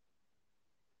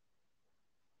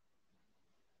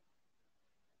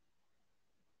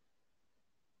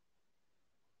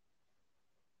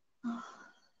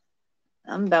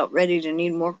 I'm about ready to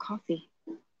need more coffee.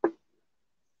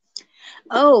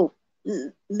 Oh,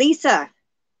 Lisa,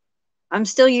 I'm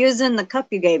still using the cup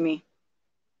you gave me.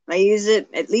 I use it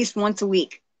at least once a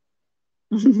week.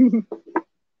 My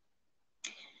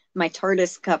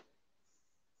TARDIS cup.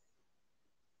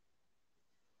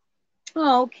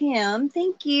 Oh, Kim,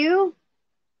 thank you.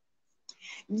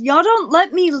 Y'all don't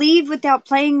let me leave without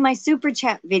playing my super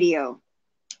chat video.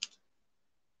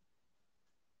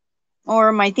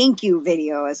 Or my thank you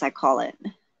video, as I call it.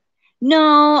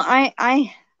 No,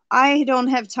 I don't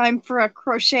have time for a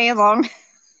crochet along.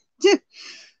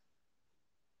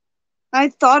 I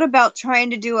thought about trying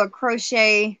to do a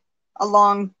crochet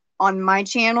along on my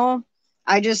channel.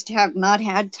 I just have not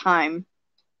had time.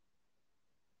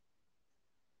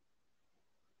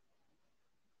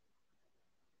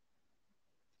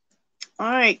 All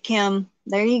right, Kim,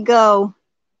 there you go.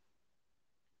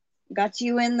 Got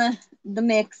you in the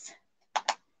mix.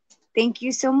 Thank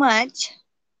you so much.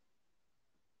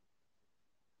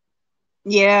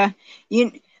 Yeah,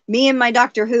 me and my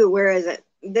Doctor Who, where is it?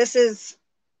 This is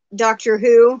Doctor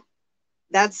Who.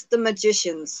 That's The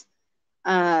Magicians,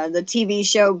 the TV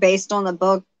show based on the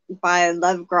book by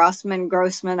Lev Grossman.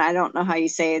 I don't know how you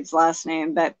say its last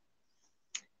name, but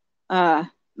my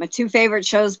two favorite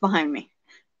shows behind me.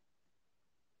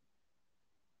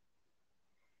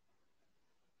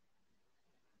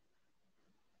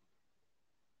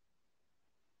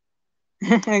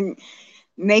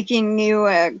 Making you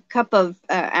a cup of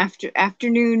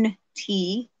afternoon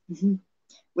tea,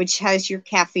 which has your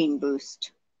caffeine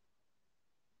boost.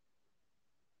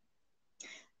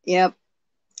 Yep.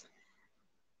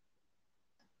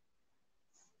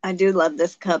 I do love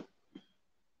this cup.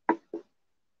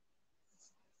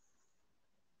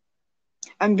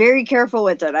 I'm very careful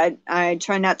with it. I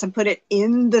try not to put it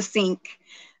in the sink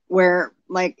where,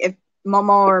 like, if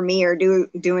Mama or me are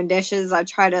doing dishes, I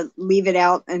try to leave it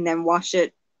out and then wash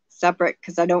it separate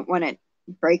because I don't want it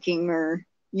breaking or,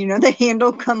 the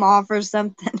handle come off or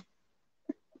something.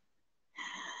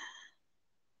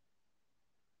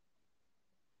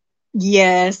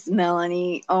 Yes,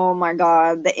 Melanie. Oh my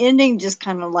God. The ending just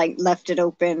kind of like left it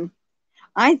open.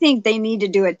 I think they need to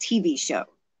do a TV show.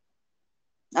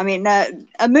 I mean, a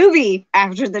movie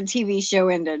after the TV show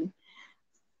ended.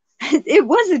 It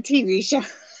was a TV show.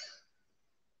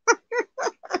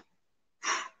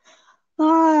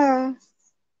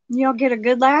 Y'all get a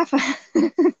good laugh?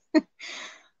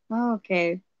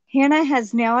 Okay. Hannah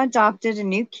has now adopted a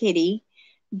new kitty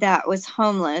that was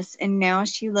homeless, and now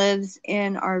she lives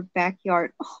in our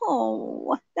backyard.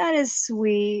 Oh, that is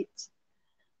sweet.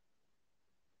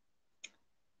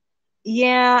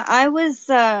 Yeah, I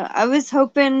was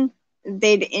hoping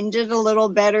they'd end it a little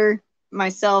better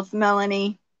myself,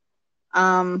 Melanie.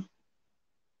 But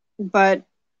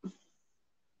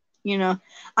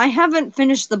I haven't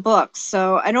finished the book,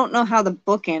 so I don't know how the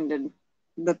book ended,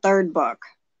 the third book.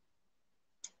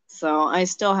 So I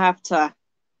still have to.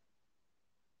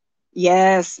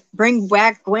 Yes, bring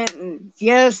back Quentin.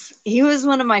 Yes, he was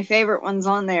one of my favorite ones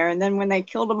on there. And then when they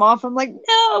killed him off, I'm like,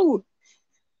 no,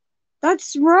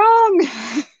 that's wrong.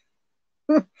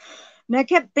 And I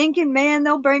kept thinking, man,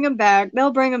 they'll bring him back.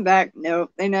 They'll bring him back.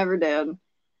 Nope, they never did.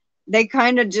 They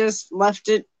kind of just left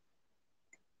it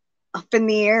up in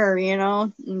the air, you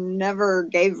know, never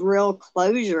gave real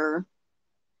closure.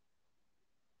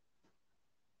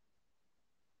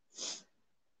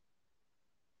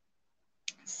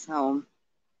 So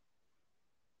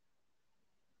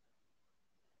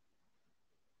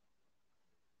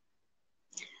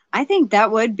I think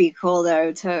that would be cool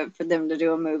though for them to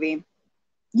do a movie.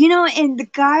 You know, and the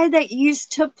guy that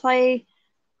used to play,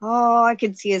 oh, I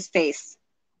could see his face.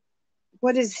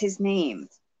 What is his name?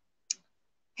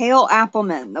 Hale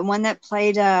Appleman, the one that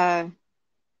played oh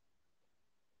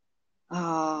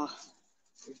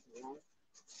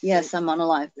yes, I'm on a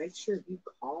live. Make sure you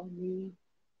call me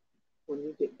when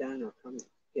you get done or come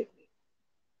get me.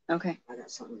 Okay. I got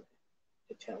something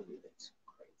to tell you that's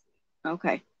crazy.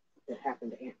 Okay. That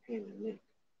happened to Aunt Pam and Nick.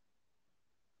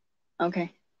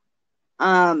 Okay.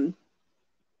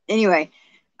 Anyway,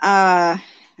 I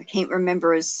can't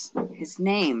remember his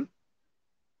name.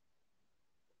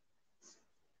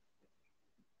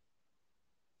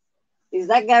 He's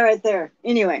that guy right there.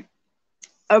 Anyway.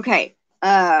 Okay.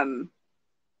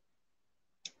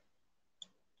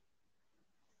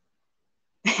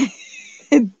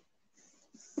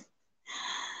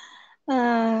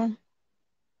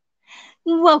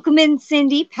 Welcome in,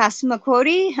 Cindy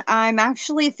Passamaquoddy. I'm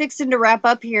actually fixing to wrap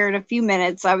up here in a few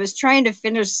minutes. I was trying to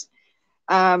finish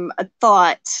a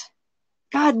thought.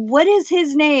 God, what is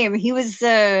his name? He was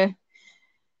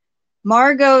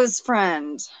Margot's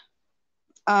friend.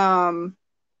 I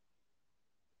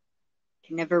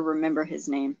can never remember his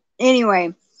name.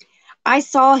 Anyway, I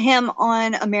saw him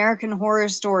on American Horror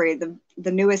Story,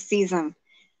 the newest season.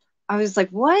 I was like,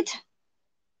 what?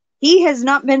 He has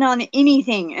not been on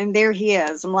anything, and there he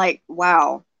is. I'm like,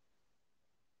 wow.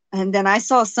 And then I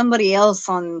saw somebody else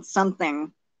on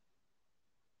something.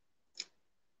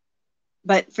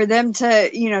 But for them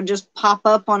to, you know, just pop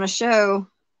up on a show.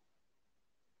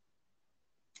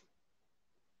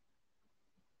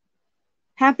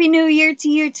 Happy New Year to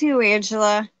you too,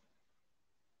 Angela.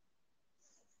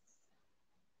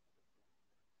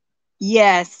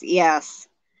 Yes, yes.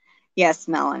 Yes,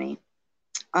 Melanie.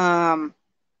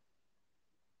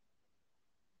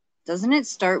 Doesn't it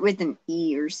start with an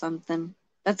E or something?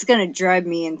 That's going to drive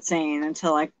me insane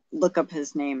until I look up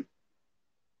his name.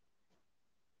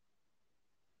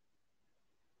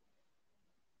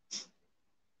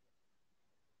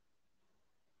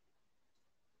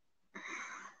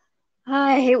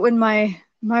 I hate when my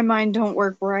mind don't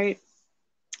work right.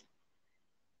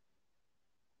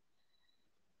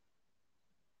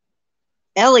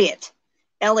 Elliot.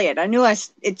 I knew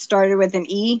it started with an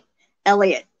E.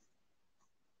 Elliot,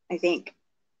 I think.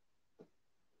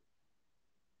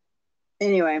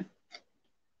 Anyway.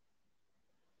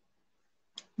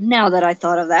 Now that I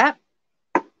thought of that.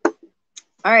 All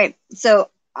right. So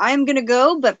I'm going to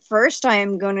go, but first I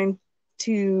am going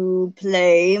to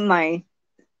play my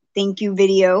thank you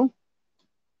video.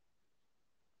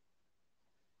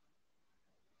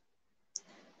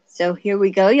 So here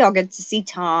we go. Y'all get to see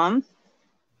Tom.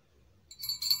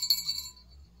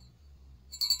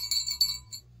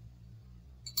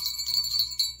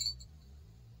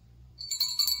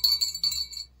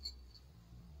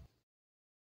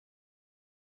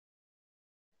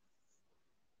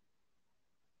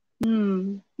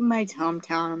 My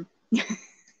Tom.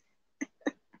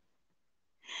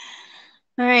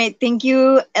 All right. Thank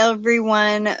you,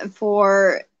 everyone,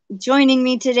 for joining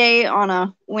me today on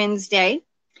a Wednesday.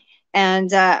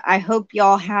 And I hope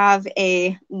y'all have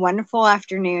a wonderful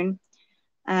afternoon.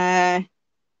 If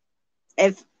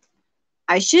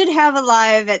I should have a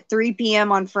live at 3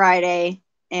 p.m. on Friday.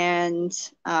 And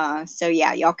so,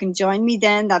 yeah, y'all can join me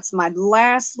then. That's my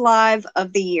last live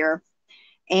of the year.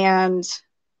 And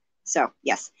so,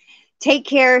 yes. Take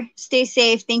care. Stay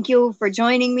safe. Thank you for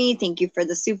joining me. Thank you for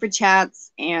the super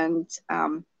chats. And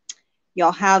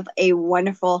y'all have a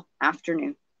wonderful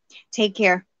afternoon. Take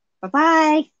care.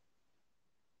 Bye-bye.